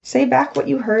 Say back what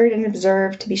you heard and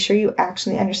observed to be sure you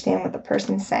actually understand what the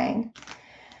person's saying.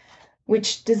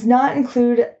 Which does not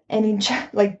include any,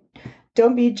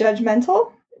 don't be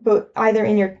judgmental, but either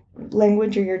in your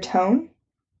language or your tone.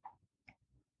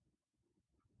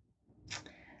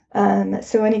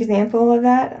 So an example of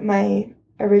that, my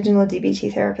original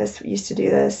DBT therapist used to do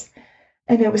this,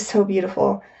 and it was so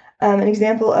beautiful. An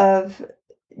example of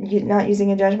not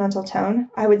using a judgmental tone,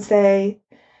 I would say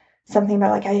something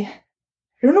about I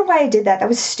don't know why I did that. That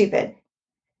was stupid.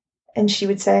 And she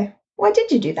would say, why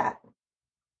did you do that?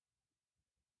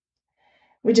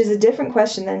 Which is a different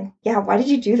question than, yeah, why did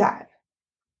you do that?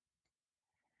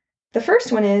 The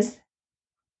first one is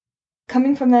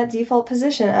coming from that default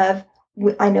position of,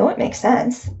 I know it makes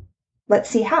sense. Let's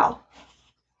see how.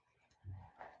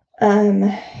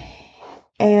 And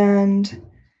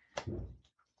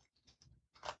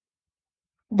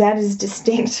that is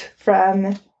distinct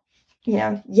from,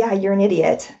 yeah, you're an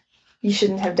idiot. You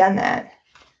shouldn't have done that.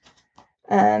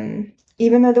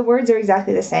 Even though the words are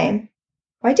exactly the same.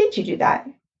 Why did you do that?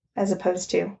 As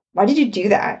opposed to, why did you do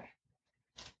that?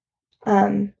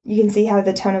 You can see how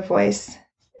the tone of voice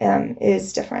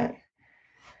is different.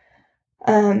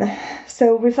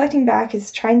 So reflecting back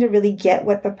is trying to really get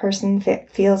what the person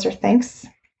feels or thinks.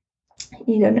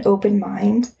 You need an open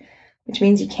mind, which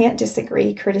means you can't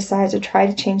disagree, criticize, or try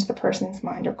to change the person's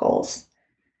mind or goals,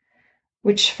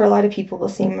 which for a lot of people will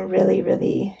seem really,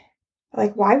 really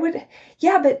Like, why would,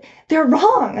 yeah, but they're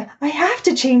wrong. I have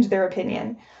to change their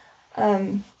opinion.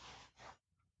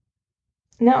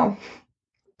 No,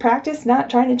 practice not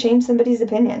trying to change somebody's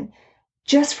opinion.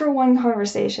 Just for one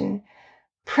conversation,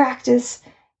 practice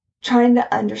trying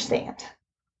to understand.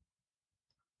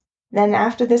 Then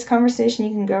after this conversation,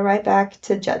 you can go right back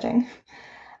to judging.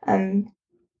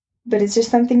 But it's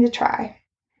just something to try.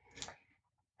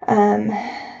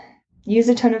 Use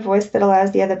a tone of voice that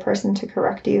allows the other person to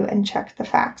correct you and check the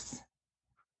facts.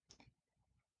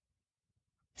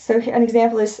 So an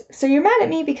example is, so you're mad at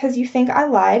me because you think I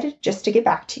lied just to get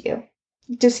back to you.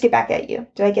 Just get back at you.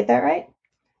 Did I get that right?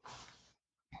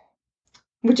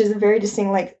 Which is a very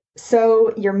distinct, like,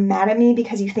 so you're mad at me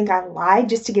because you think I lied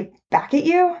just to get back at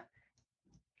you?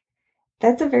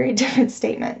 That's a very different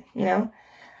statement, you know?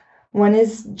 One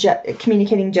is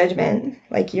communicating judgment,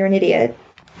 like you're an idiot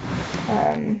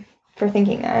for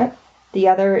thinking that. The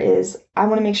other is, I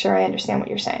want to make sure I understand what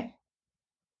you're saying.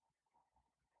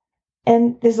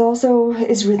 And this also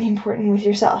is really important with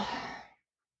yourself.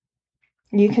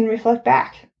 You can reflect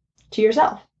back to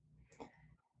yourself.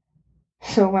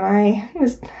 So when I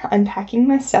was unpacking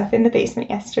my stuff in the basement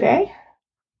yesterday,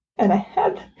 and I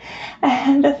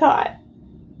had a thought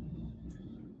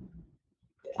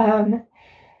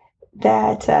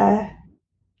that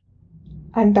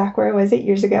I'm back where I was 8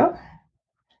 years ago.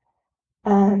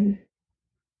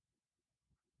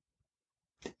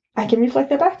 I can reflect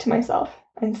that back to myself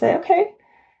and say, okay,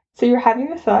 so you're having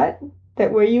the thought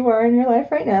that where you are in your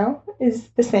life right now is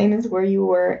the same as where you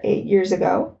were 8 years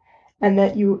ago, and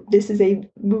that this is a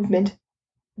movement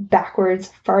backwards,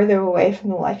 farther away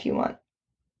from the life you want.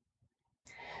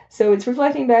 So it's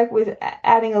reflecting back with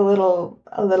adding a little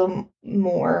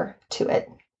more to it.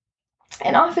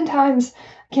 And oftentimes,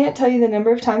 I can't tell you the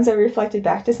number of times I reflected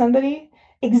back to somebody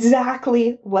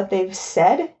exactly what they've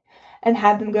said and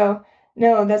had them go,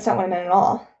 no, that's not what I meant at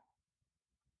all.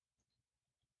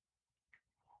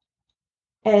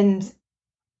 And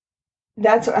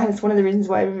that's one of the reasons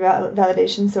why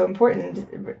validation is so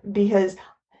important, because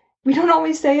we don't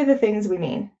always say the things we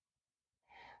mean.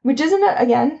 Which isn't,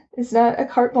 again, it's not a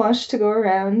carte blanche to go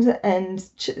around and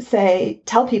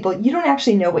tell people, you don't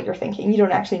actually know what you're thinking. You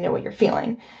don't actually know what you're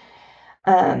feeling.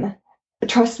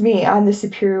 Trust me, I'm the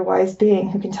superior wise being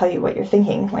who can tell you what you're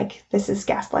thinking. Like, this is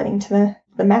gaslighting to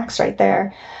the max right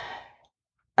there.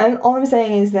 All I'm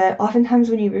saying is that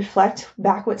oftentimes when you reflect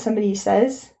back what somebody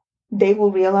says, they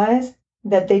will realize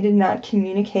that they did not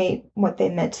communicate what they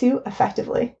meant to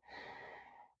effectively.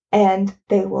 And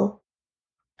they will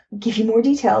give you more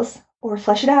details or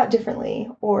flesh it out differently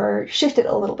or shift it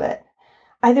a little bit.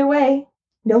 Either way,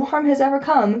 no harm has ever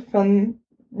come from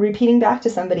repeating back to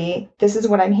somebody, this is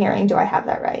what I'm hearing, do I have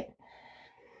that right?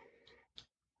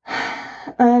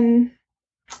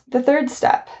 The third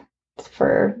step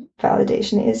for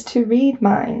validation is to read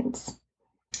minds.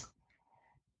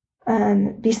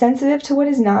 Be sensitive to what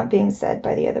is not being said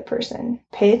by the other person.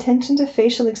 Pay attention to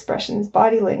facial expressions,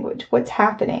 body language, what's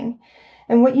happening,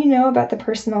 and what you know about the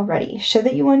person already. Show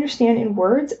that you understand in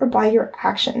words or by your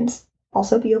actions.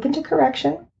 Also be open to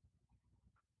correction.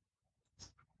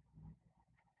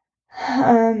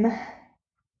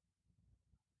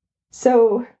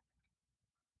 So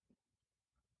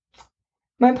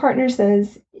my partner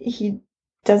says he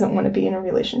doesn't want to be in a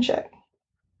relationship.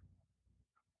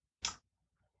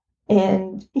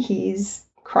 And he's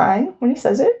crying when he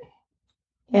says it.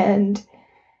 And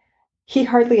he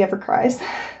hardly ever cries.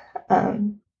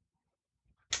 And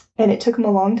it took him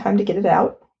a long time to get it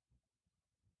out.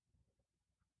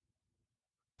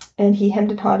 And he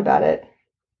hemmed and hawed about it.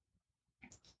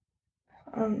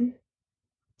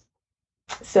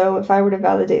 So if I were to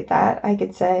validate that, I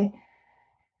could say,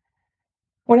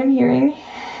 what I'm hearing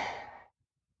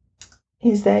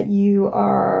is that you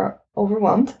are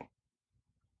overwhelmed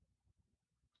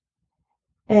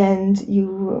and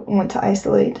you want to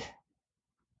isolate.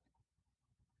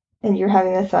 And you're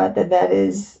having the thought that that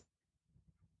is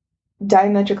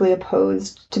diametrically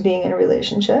opposed to being in a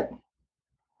relationship.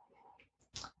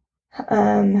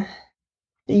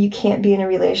 You can't be in a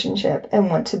relationship and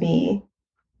want to be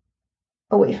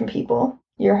away from people.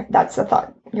 That's the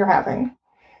thought you're having.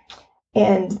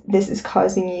 And this is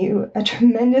causing you a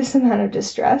tremendous amount of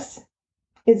distress.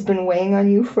 It's been weighing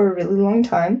on you for a really long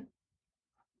time.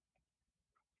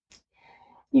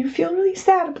 You feel really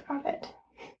sad about it.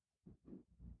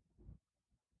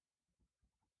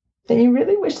 And you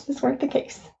really wish this weren't the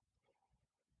case.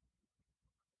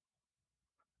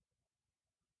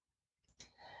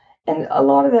 And a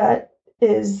lot of that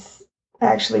is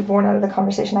actually born out of the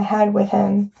conversation I had with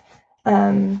him.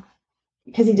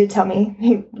 because he did tell me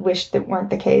he wished that weren't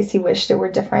the case. He wished it were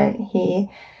different. He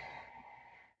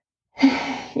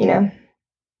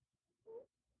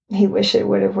wished it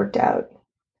would have worked out.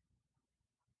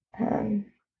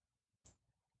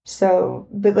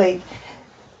 But like,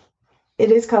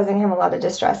 it is causing him a lot of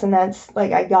distress, and that's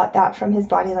like, I got that from his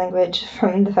body language,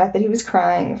 from the fact that he was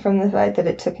crying, from the fact that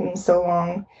it took him so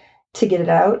long to get it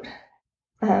out.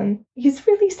 He's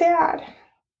really sad.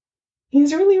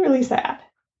 He's really, really sad.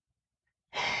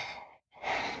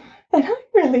 And I'm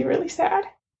really, really sad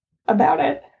about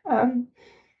it.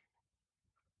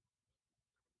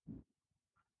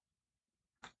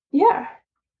 Yeah,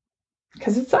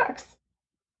 because it sucks.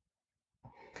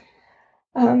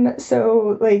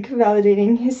 So like,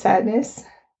 validating his sadness,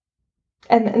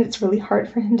 and it's really hard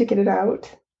for him to get it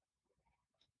out.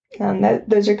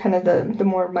 Those are kind of the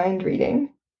more mind reading.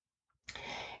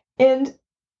 And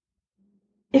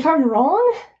if I'm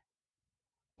wrong,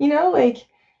 like,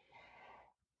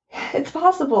 it's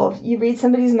possible. You read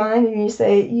somebody's mind and you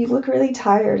say, you look really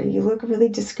tired, or you look really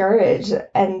discouraged,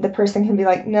 and the person can be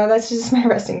like, no, that's just my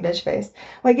resting bitch face.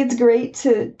 Like, it's great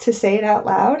to say it out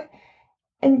loud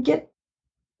and get,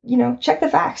 check the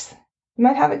facts. You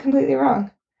might have it completely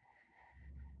wrong.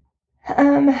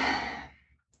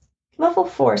 Level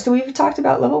 4. So we've talked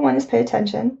about level 1 is pay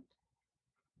attention.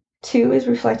 2 is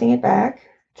reflecting it back.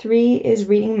 3 is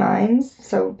reading minds,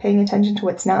 so paying attention to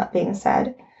what's not being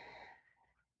said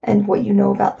and what you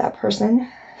know about that person.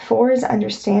 4 is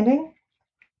understanding.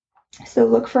 So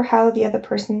look for how the other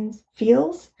person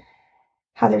feels,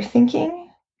 how they're thinking,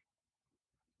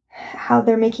 how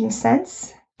they're making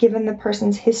sense, given the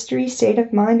person's history, state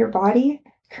of mind or body,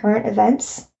 current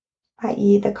events,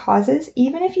 i.e. the causes,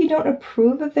 even if you don't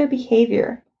approve of their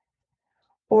behavior,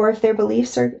 or if their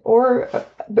beliefs or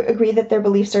agree that their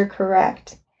beliefs are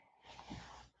correct.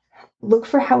 Look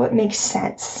for how it makes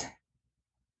sense.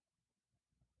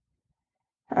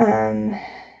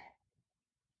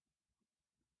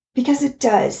 Because it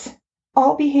does.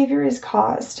 All behavior is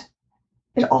caused.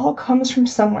 It all comes from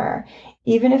somewhere,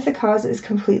 even if the cause is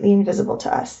completely invisible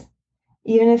to us.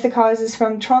 Even if the cause is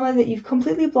from trauma that you've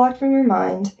completely blocked from your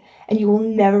mind and you will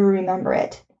never remember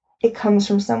it. It comes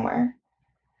from somewhere.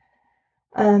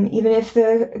 Even if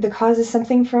the cause is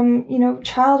something from,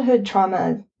 childhood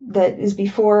trauma that is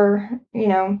before,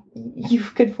 you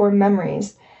could form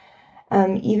memories.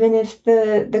 Even if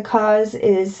the cause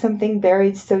is something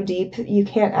buried so deep you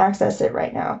can't access it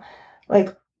right now. Like,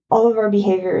 all of our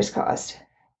behavior is caused.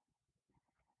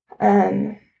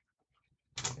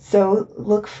 So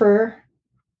look for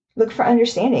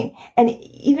understanding. And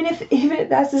even if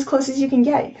that's as close as you can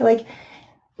get, like,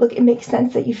 look, it makes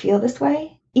sense that you feel this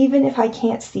way, even if I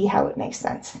can't see how it makes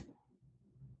sense.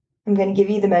 I'm going to give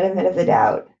you the benefit of the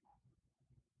doubt.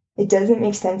 It doesn't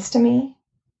make sense to me.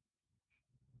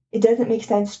 It doesn't make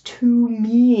sense to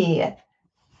me.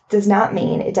 Does not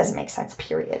mean it doesn't make sense,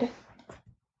 period.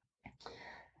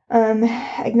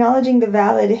 Acknowledging the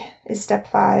valid is step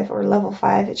 5 or level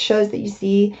 5. It shows that you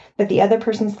see that the other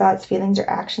person's thoughts, feelings, or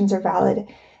actions are valid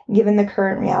given the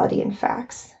current reality and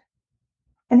facts.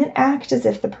 And then act as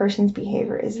if the person's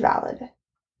behavior is valid.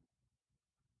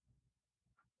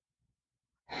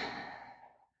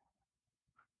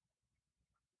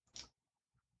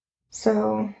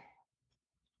 So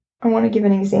I want to give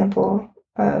an example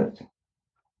of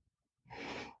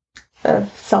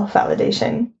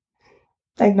self-validation,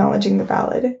 acknowledging the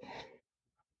valid.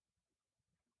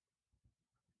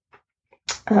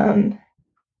 I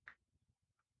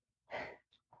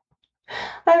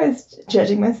was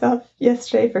judging myself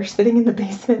yesterday for sitting in the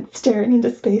basement staring into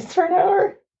space for an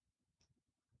hour.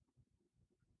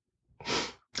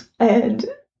 And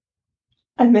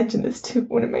I mentioned this to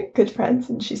one of my good friends,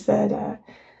 and she said,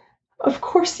 of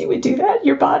course you would do that.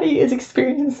 Your body is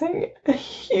experiencing a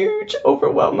huge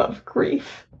overwhelm of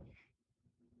grief.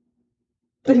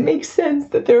 It makes sense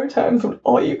that there are times when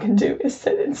all you can do is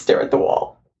sit and stare at the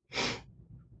wall.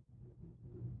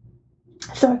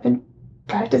 So I've been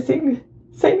practicing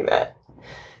saying that.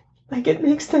 Like, it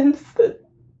makes sense that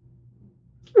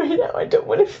right now I don't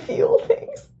want to feel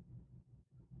things.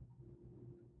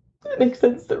 It makes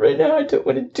sense that right now I don't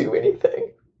want to do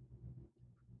anything.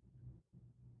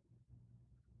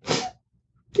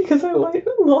 Because I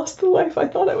lost the life I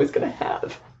thought I was going to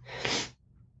have.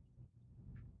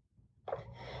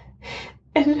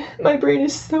 And my brain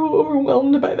is so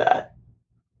overwhelmed by that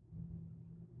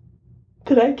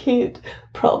I can't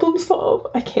problem solve,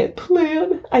 I can't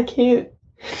plan, I can't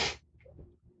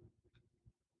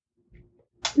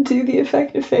do the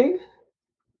effective thing.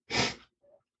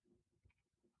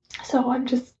 So I'm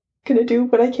just gonna do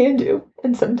what I can do,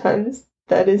 and sometimes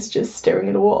that is just staring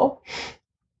at a wall.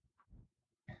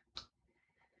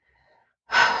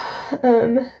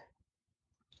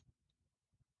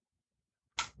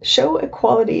 Show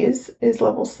equality is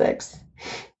level 6.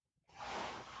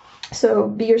 So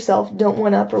be yourself, don't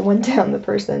one up or one down the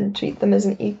person. Treat them as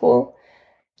an equal,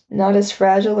 not as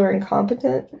fragile or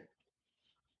incompetent.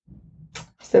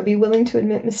 So be willing to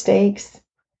admit mistakes.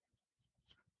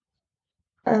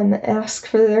 Ask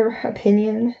for their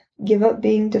opinion. Give up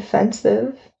being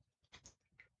defensive.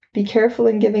 Be careful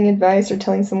in giving advice or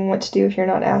telling someone what to do if you're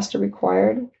not asked or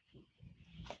required.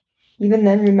 Even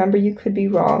then, remember you could be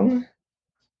wrong.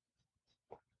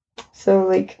 So,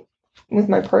 like, with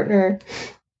my partner,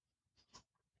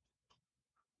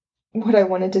 what I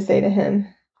wanted to say to him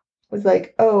was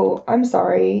like, oh, I'm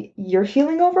sorry, you're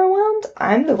feeling overwhelmed?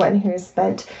 I'm the one who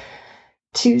spent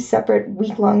 2 separate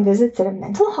week-long visits at a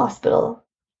mental hospital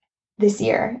this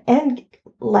year and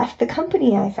left the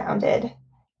company I founded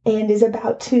and is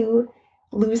about to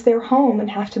lose their home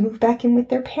and have to move back in with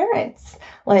their parents.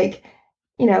 Like,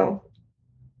 you know,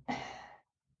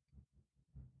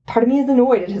 part of me is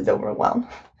annoyed at his overwhelm.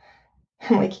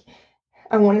 I'm like,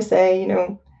 I want to say, you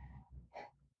know,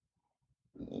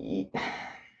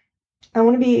 I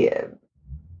want to be,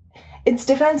 it's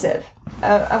defensive.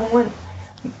 I want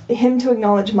him to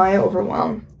acknowledge my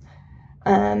overwhelm,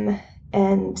 and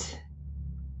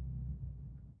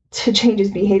to change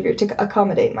his behavior to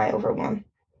accommodate my overwhelm.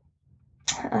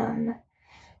 And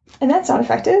that's not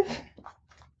effective.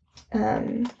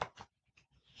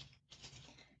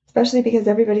 Especially because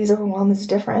everybody's overwhelm is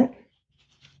different.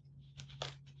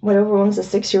 What overwhelms a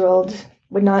 6-year-old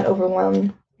would not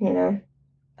overwhelm, you know,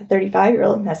 a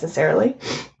 35-year-old necessarily.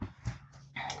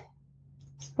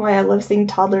 That's why I love seeing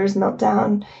toddlers melt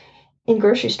down in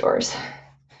grocery stores.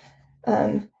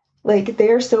 Like, they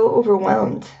are so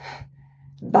overwhelmed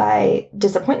by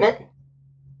disappointment,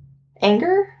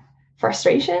 anger,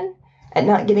 frustration at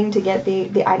not getting to get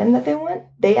the item that they want.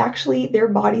 Their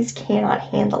bodies cannot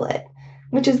handle it,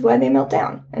 which is why they melt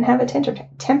down and have a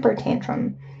temper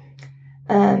tantrum.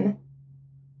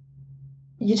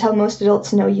 You tell most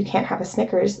adults, no, you can't have a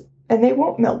Snickers, and they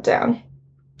won't melt down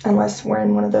unless we're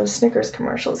in one of those Snickers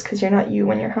commercials, because you're not you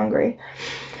when you're hungry.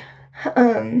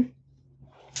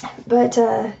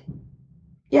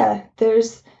 Yeah,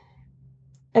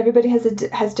 everybody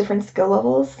has different skill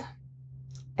levels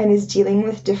and is dealing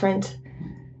with different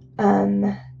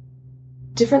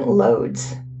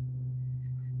loads.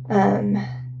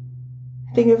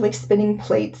 Think of like spinning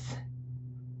plates.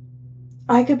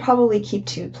 I could probably keep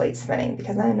 2 plates spinning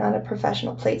because I'm not a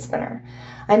professional plate spinner.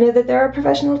 I know that there are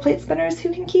professional plate spinners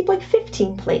who can keep like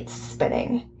 15 plates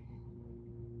spinning.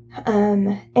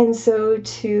 And so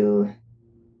to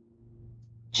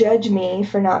judge me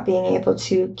for not being able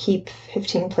to keep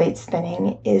 15 plates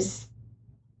spinning is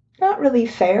not really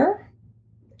fair,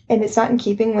 and it's not in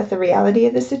keeping with the reality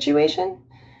of the situation.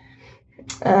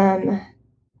 And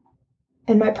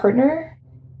my partner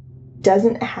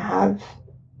doesn't have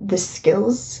the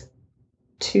skills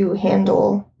to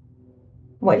handle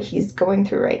what he's going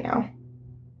through right now.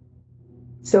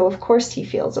 So of course he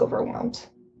feels overwhelmed.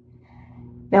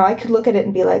 Now I could look at it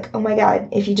and be like, oh my God,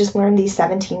 if you just learned these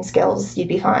 17 skills, you'd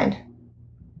be fine.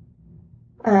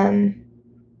 How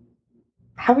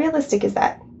realistic is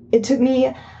that? It took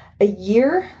me a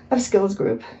year of skills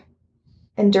group,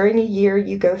 and during a year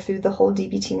you go through the whole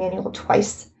DBT manual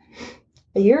twice.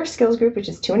 A year of skills group, which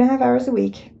is 2.5 hours a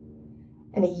week,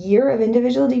 and a year of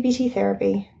individual DBT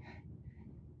therapy,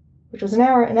 which was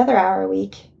another hour a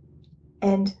week,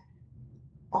 and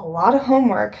a lot of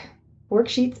homework,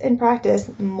 worksheets and practice,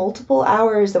 multiple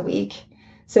hours a week.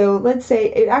 So let's say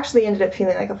it actually ended up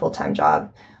feeling like a full-time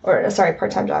job,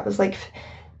 part-time job. It was like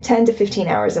 10 to 15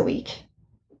 hours a week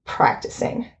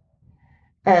practicing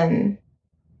to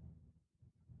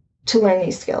learn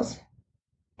these skills.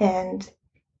 And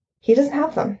he doesn't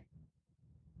have them.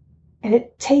 And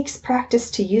it takes practice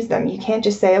to use them. You can't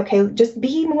just say, okay, just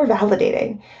be more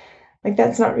validating. Like,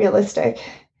 that's not realistic.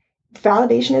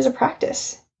 Validation is a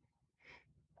practice.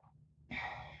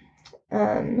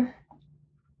 And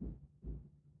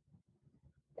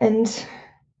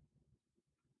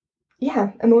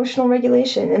yeah, emotional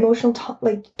regulation,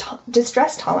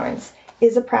 distress tolerance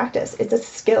is a practice. It's a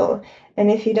skill.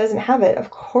 And if he doesn't have it, of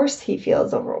course he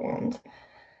feels overwhelmed.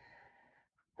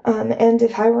 And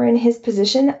if I were in his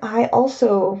position, I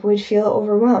also would feel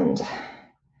overwhelmed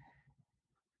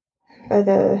by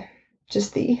the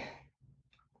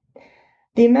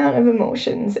amount of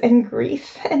emotions and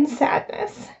grief and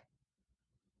sadness.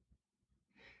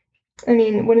 I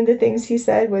mean, one of the things he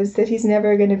said was that he's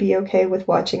never going to be okay with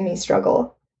watching me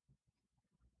struggle.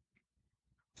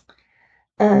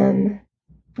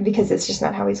 Because it's just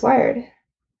not how he's wired.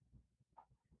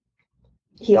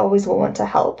 he always will want to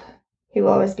help. He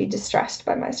will always be distressed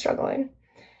by my struggling.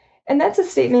 And that's a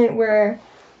statement where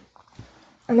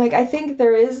I'm like, I think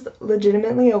there is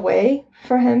legitimately a way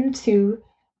for him to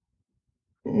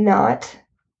not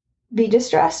be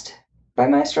distressed by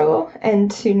my struggle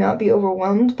and to not be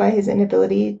overwhelmed by his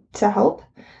inability to help.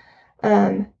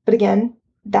 But again,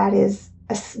 those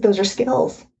are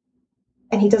skills,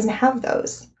 and he doesn't have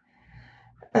those.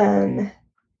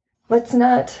 Let's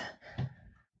not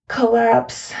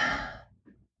collapse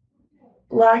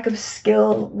lack of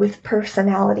skill with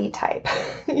personality type.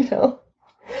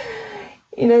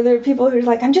 There are people who are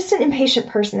like, I'm just an impatient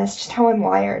person. That's just how I'm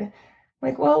wired. I'm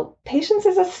like, well, patience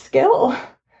is a skill.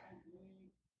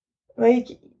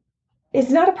 Like, it's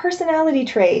not a personality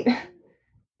trait.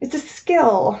 It's a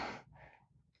skill.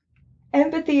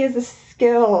 Empathy is a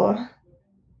skill.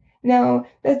 Now,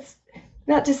 that's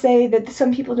not to say that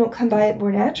some people don't come by it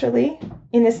more naturally,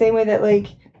 in the same way that, like,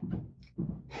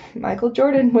 Michael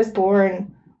Jordan was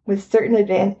born with certain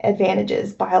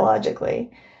advantages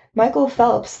biologically. Michael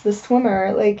Phelps, the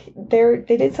swimmer, like, they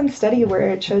did some study where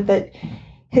it showed that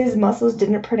his muscles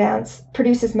didn't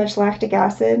produce as much lactic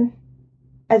acid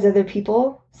as other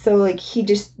people, so, like, he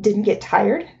just didn't get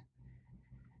tired.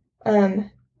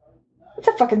 It's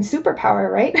a fucking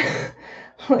superpower, right?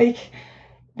 Like,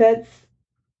 it's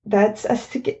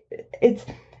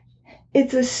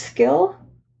a skill,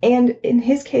 and in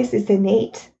his case, it's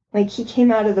innate. Like, he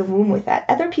came out of the womb with that.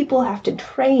 Other people have to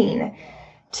train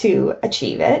to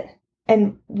achieve it,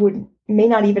 and may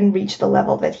not even reach the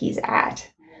level that he's at.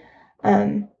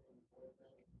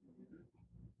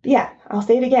 Yeah, I'll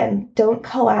say it again. Don't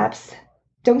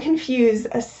confuse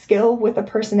a skill with a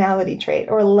personality trait,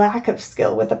 or a lack of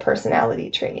skill with a personality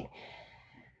trait.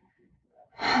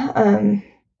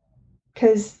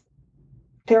 Because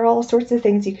there are all sorts of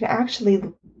things you can actually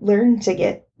learn to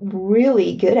get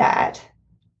really good at,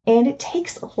 and it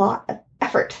takes a lot of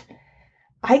effort.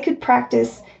 I could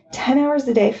practice 10 hours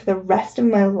a day for the rest of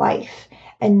my life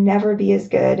and never be as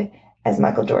good as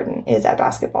Michael Jordan is at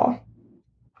basketball.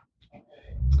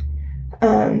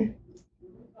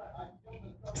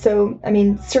 So, I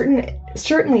mean,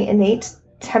 certainly innate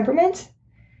temperament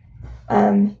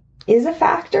is a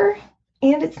factor,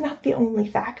 and it's not the only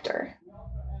factor.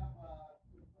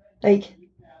 Like,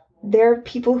 there are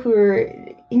people who are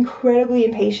incredibly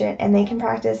impatient, and they can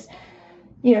practice,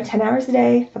 10 hours a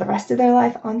day for the rest of their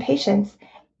life on patience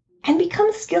and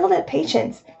become skilled at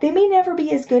patience. They may never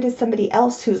be as good as somebody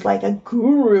else who's like a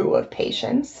guru of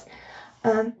patience,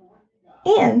 and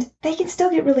they can still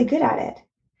get really good at it.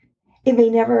 It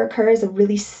may never occur as a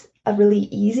really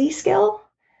easy skill,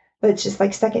 but it's just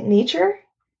like second nature,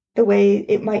 the way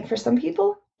it might for some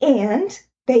people, and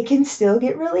they can still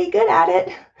get really good at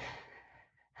it.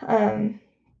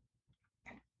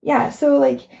 So,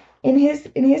 like, in his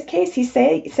case, he's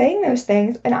saying those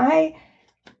things, and I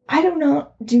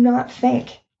do not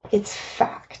think it's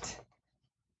fact.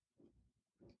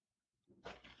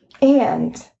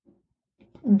 And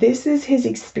this is his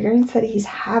experience that he's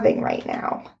having right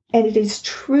now. And it is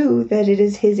true that it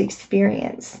is his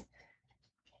experience.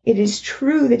 It is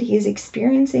true that he is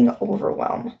experiencing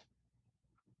overwhelm.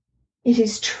 It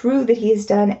is true that he has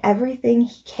done everything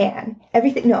he can.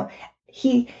 It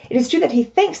is true that he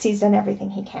thinks he's done everything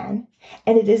he can.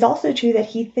 And it is also true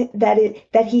that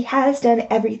that he has done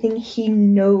everything he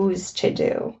knows to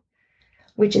do,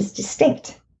 which is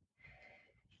distinct.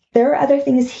 There are other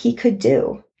things he could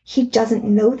do. He doesn't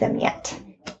know them yet.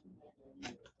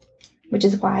 Which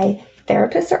is why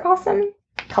therapists are awesome.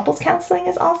 Couples counseling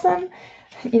is awesome.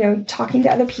 Talking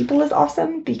to other people is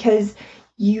awesome, because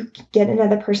you get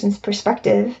another person's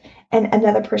perspective and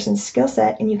another person's skill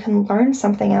set, and you can learn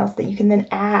something else that you can then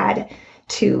add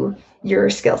to your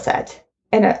skill set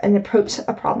and approach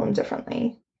a problem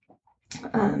differently.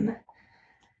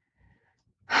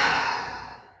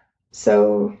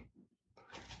 So,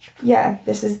 yeah,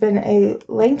 this has been a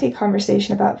lengthy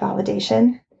conversation about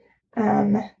validation.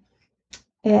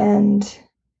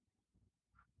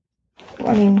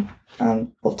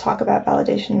 We'll talk about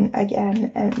validation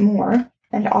again and more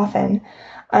and often.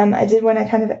 I did want to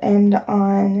kind of end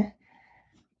on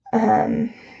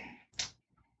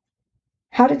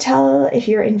how to tell if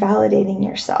you're invalidating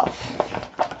yourself,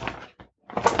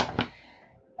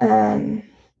 or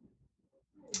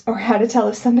how to tell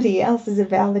if somebody else is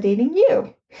invalidating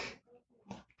you.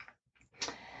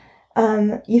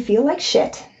 You feel like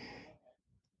shit,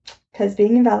 because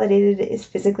being invalidated is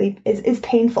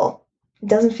painful. It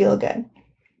doesn't feel good.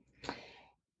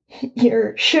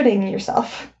 You're shoulding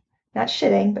yourself. Not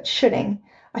shitting, but shoulding.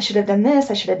 I should have done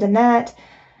this, I should have done that.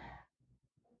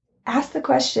 Ask the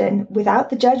question without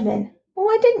the judgment, well,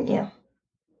 why didn't you?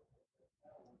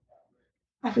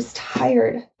 I was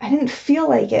tired. I didn't feel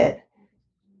like it.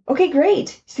 Okay,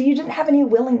 great. So you didn't have any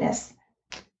willingness.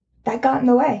 That got in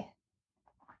the way.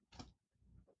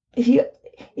 If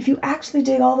you actually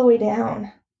dig all the way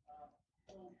down,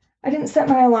 I didn't set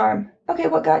my alarm. Okay,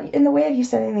 what got in the way of you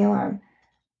setting the alarm?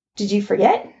 Did you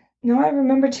forget? No, I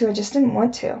remembered to. I just didn't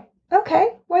want to. Okay,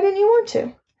 why didn't you want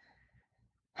to?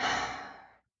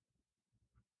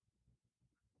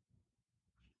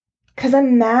 Because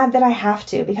I'm mad that I have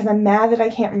to, because I'm mad that I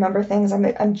can't remember things.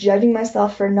 I'm judging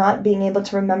myself for not being able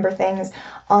to remember things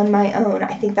on my own.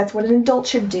 I think that's what an adult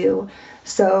should do.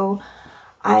 So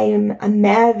I'm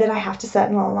mad that I have to set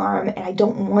an alarm and I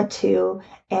don't want to.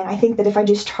 And I think that if I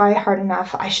just try hard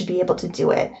enough, I should be able to do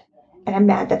it. And I'm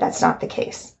mad that that's not the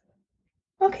case.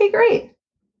 Okay, great.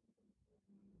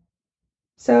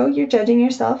 So you're judging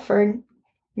yourself for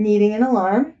needing an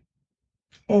alarm,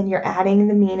 and you're adding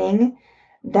the meaning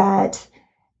that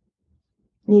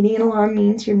needing an alarm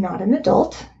means you're not an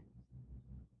adult.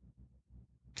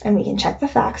 And we can check the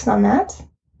facts on that.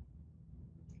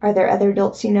 Are there other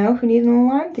adults you know who need an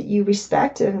alarm that you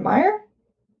respect and admire?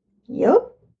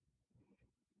 Yep.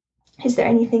 Is there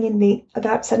anything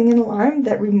about setting an alarm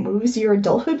that removes your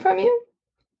adulthood from you?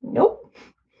 Nope.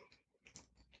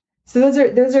 So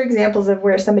those are examples of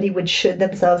where somebody would should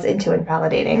themselves into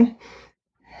invalidating,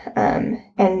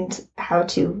 and how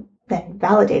to then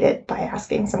validate it by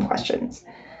asking some questions.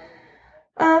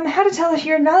 How to tell if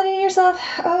you're invalidating yourself?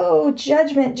 Oh,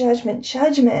 judgment.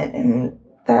 And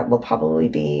that will probably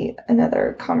be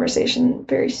another conversation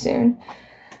very soon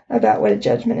about what a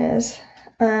judgment is.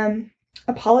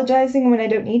 Apologizing when I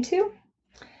don't need to.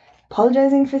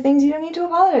 Apologizing for things you don't need to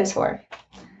apologize for.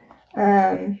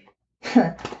 One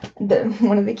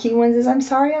of the key ones is I'm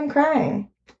sorry I'm crying.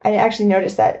 I actually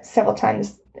noticed that several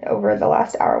times over the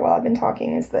last hour while I've been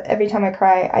talking, is that every time I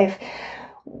cry, I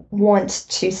want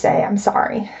to say I'm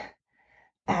sorry.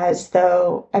 As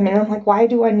though, I'm like, why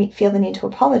do I feel the need to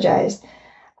apologize?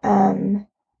 Because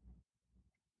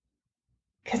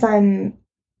I'm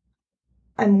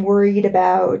worried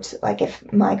about, like,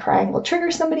 if my crying will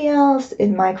trigger somebody else, if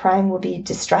my crying will be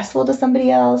distressful to somebody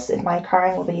else, if my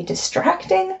crying will be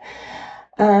distracting.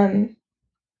 And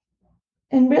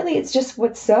really, it's just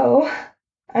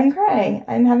I'm crying.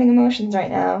 I'm having emotions right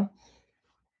now.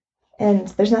 And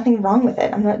there's nothing wrong with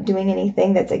it. I'm not doing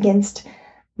anything that's against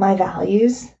my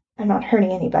values. I'm not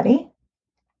hurting anybody.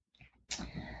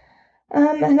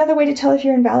 Another way to tell if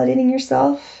you're invalidating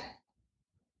yourself,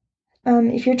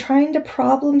 if you're trying to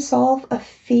problem solve a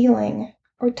feeling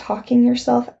or talking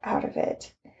yourself out of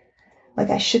it. Like,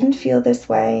 I shouldn't feel this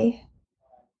way.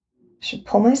 I should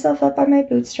pull myself up by my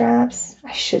bootstraps.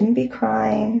 I shouldn't be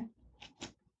crying.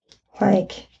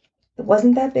 Like, it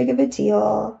wasn't that big of a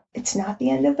deal. It's not the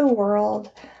end of the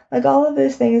world. Like, all of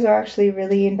those things are actually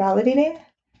really invalidating.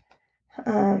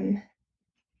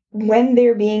 When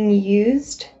they're being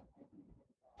used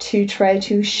to try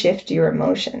to shift your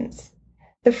emotions.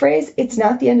 The phrase, it's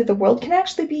not the end of the world, can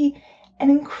actually be an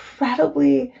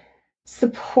incredibly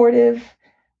supportive,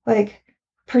 like,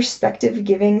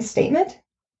 perspective-giving statement.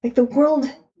 Like, the world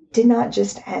did not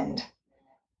just end.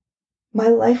 My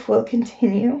life will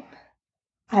continue.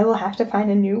 I will have to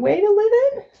find a new way to live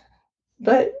it.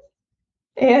 But,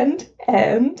 and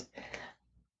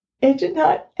it did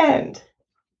not end.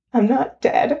 I'm not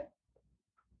dead.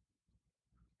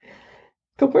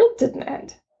 The world didn't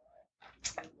end.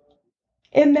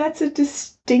 And that's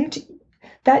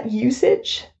that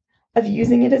usage of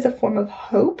using it as a form of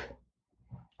hope,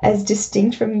 as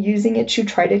distinct from using it to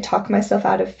try to talk myself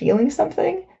out of feeling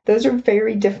something, those are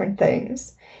very different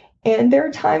things. And there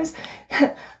are times,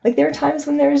 when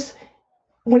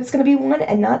it's going to be one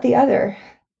and not the other.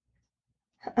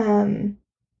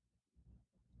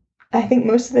 I think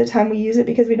most of the time we use it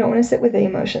because we don't want to sit with the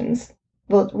emotions.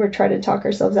 We're trying to talk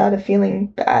ourselves out of feeling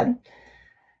bad.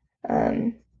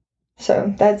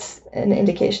 So that's an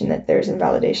indication that there's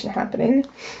invalidation happening.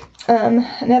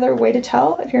 Another way to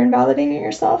tell if you're invalidating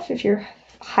yourself, if you're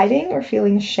hiding or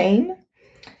feeling shame,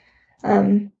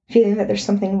 feeling that there's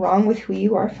something wrong with who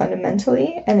you are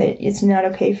fundamentally and that it's not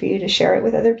okay for you to share it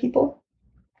with other people.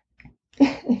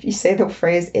 If you say the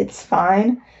phrase, it's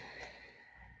fine,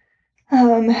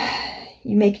 you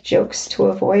make jokes to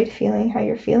avoid feeling how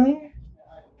you're feeling.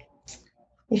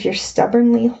 If you're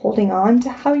stubbornly holding on to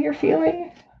how you're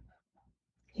feeling,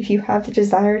 if you have the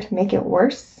desire to make it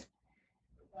worse,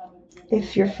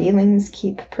 if your feelings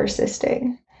keep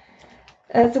persisting.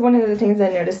 That's one of the things I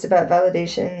noticed about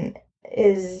validation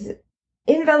is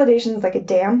invalidation is like a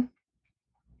dam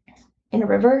in a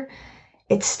river.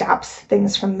 It stops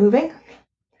things from moving.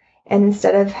 And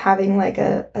instead of having like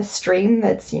a stream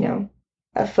that's,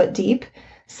 a foot deep,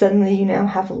 suddenly you now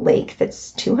have a lake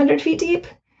that's 200 feet deep.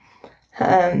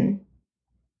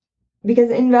 Because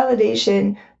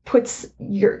invalidation puts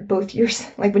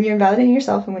like when you're invalidating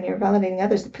yourself and when you're validating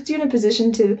others, it puts you in a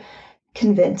position to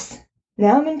convince.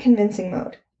 Now I'm in convincing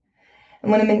mode.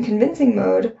 And when I'm in convincing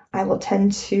mode, I will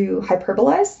tend to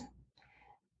hyperbolize,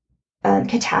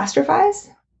 catastrophize,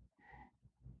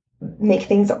 make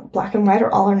things black and white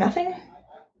or all or nothing,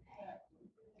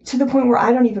 to the point where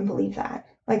I don't even believe that.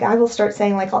 Like, I will start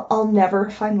saying, like, I'll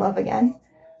never find love again.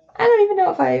 I don't even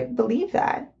know if I believe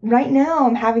that. Right now,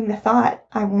 I'm having the thought,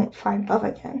 I won't find love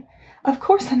again. Of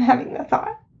course I'm having the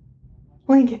thought.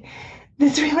 Like,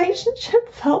 this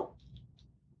relationship felt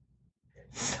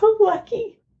so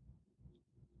lucky.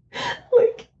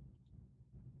 Like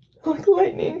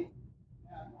lightning.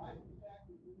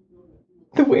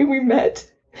 The way we met,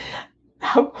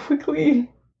 how quickly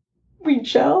we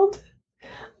gelled,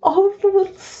 all of the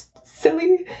little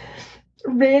silly,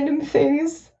 random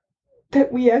things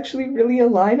that we actually really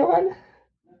align on.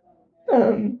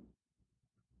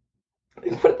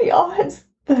 Like, what are the odds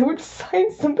that I would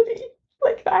find somebody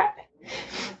like that?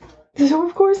 So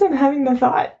of course I'm having the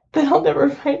thought that I'll never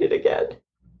find it again.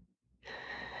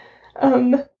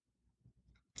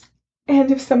 And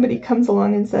if somebody comes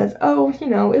along and says, "Oh,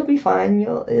 it'll be fine.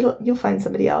 You'll find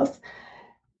somebody else,"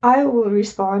 I will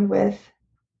respond with,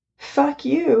 "Fuck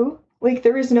you. Like,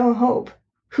 there is no hope.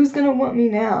 Who's gonna want me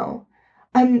now?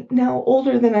 I'm now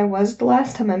older than I was the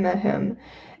last time I met him,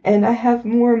 and I have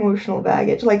more emotional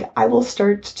baggage." Like, I will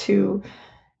start to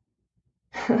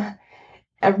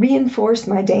reinforce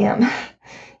my dam,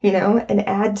 and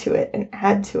add to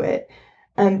it,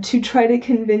 to try to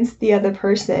convince the other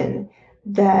person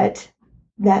that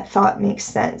thought makes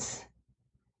sense.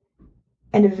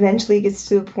 And eventually it gets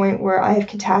to a point where I have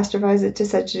catastrophized it to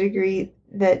such a degree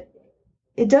that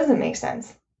it doesn't make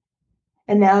sense.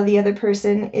 And now the other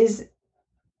person is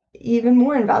even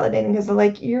more invalidating because they're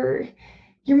like, you're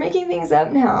making things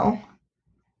up now.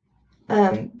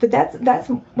 But that's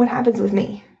what happens with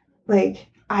me. Like,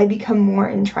 I become more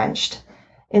entrenched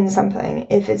in something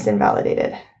if it's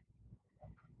invalidated.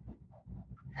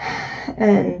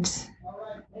 And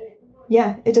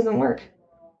yeah, it doesn't work.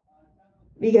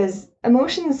 Because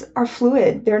emotions are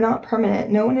fluid. They're not permanent.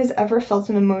 No one has ever felt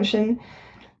an emotion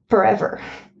forever.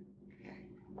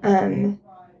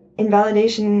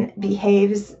 Invalidation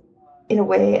behaves in a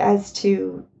way as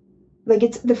to, like,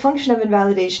 it's the function of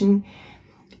invalidation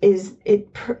is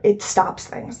it stops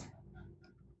things.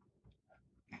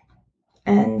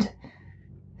 And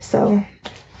so,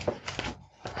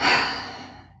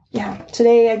 yeah,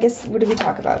 today, I guess, what did we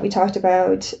talk about? We talked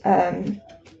about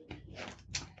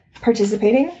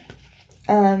participating,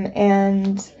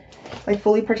 and like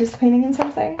fully participating in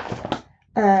something,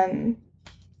 and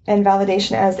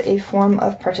validation as a form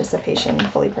of participation,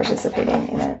 fully participating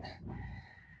in it.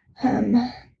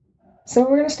 So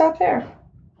we're going to stop there.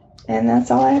 And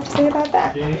that's all I have to say about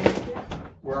that. Jamie,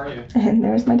 where are you? And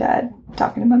there's my dad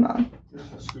talking to my mom. Here's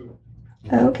the scoop.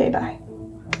 Okay, bye.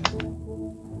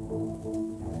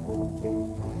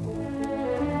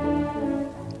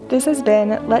 This has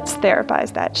been Let's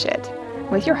Therapize That Shit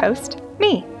with your host,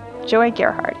 me, Joy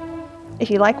Gerhard. If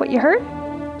you like what you heard,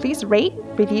 please rate,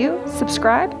 review,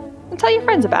 subscribe, and tell your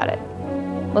friends about it.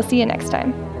 We'll see you next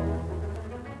time.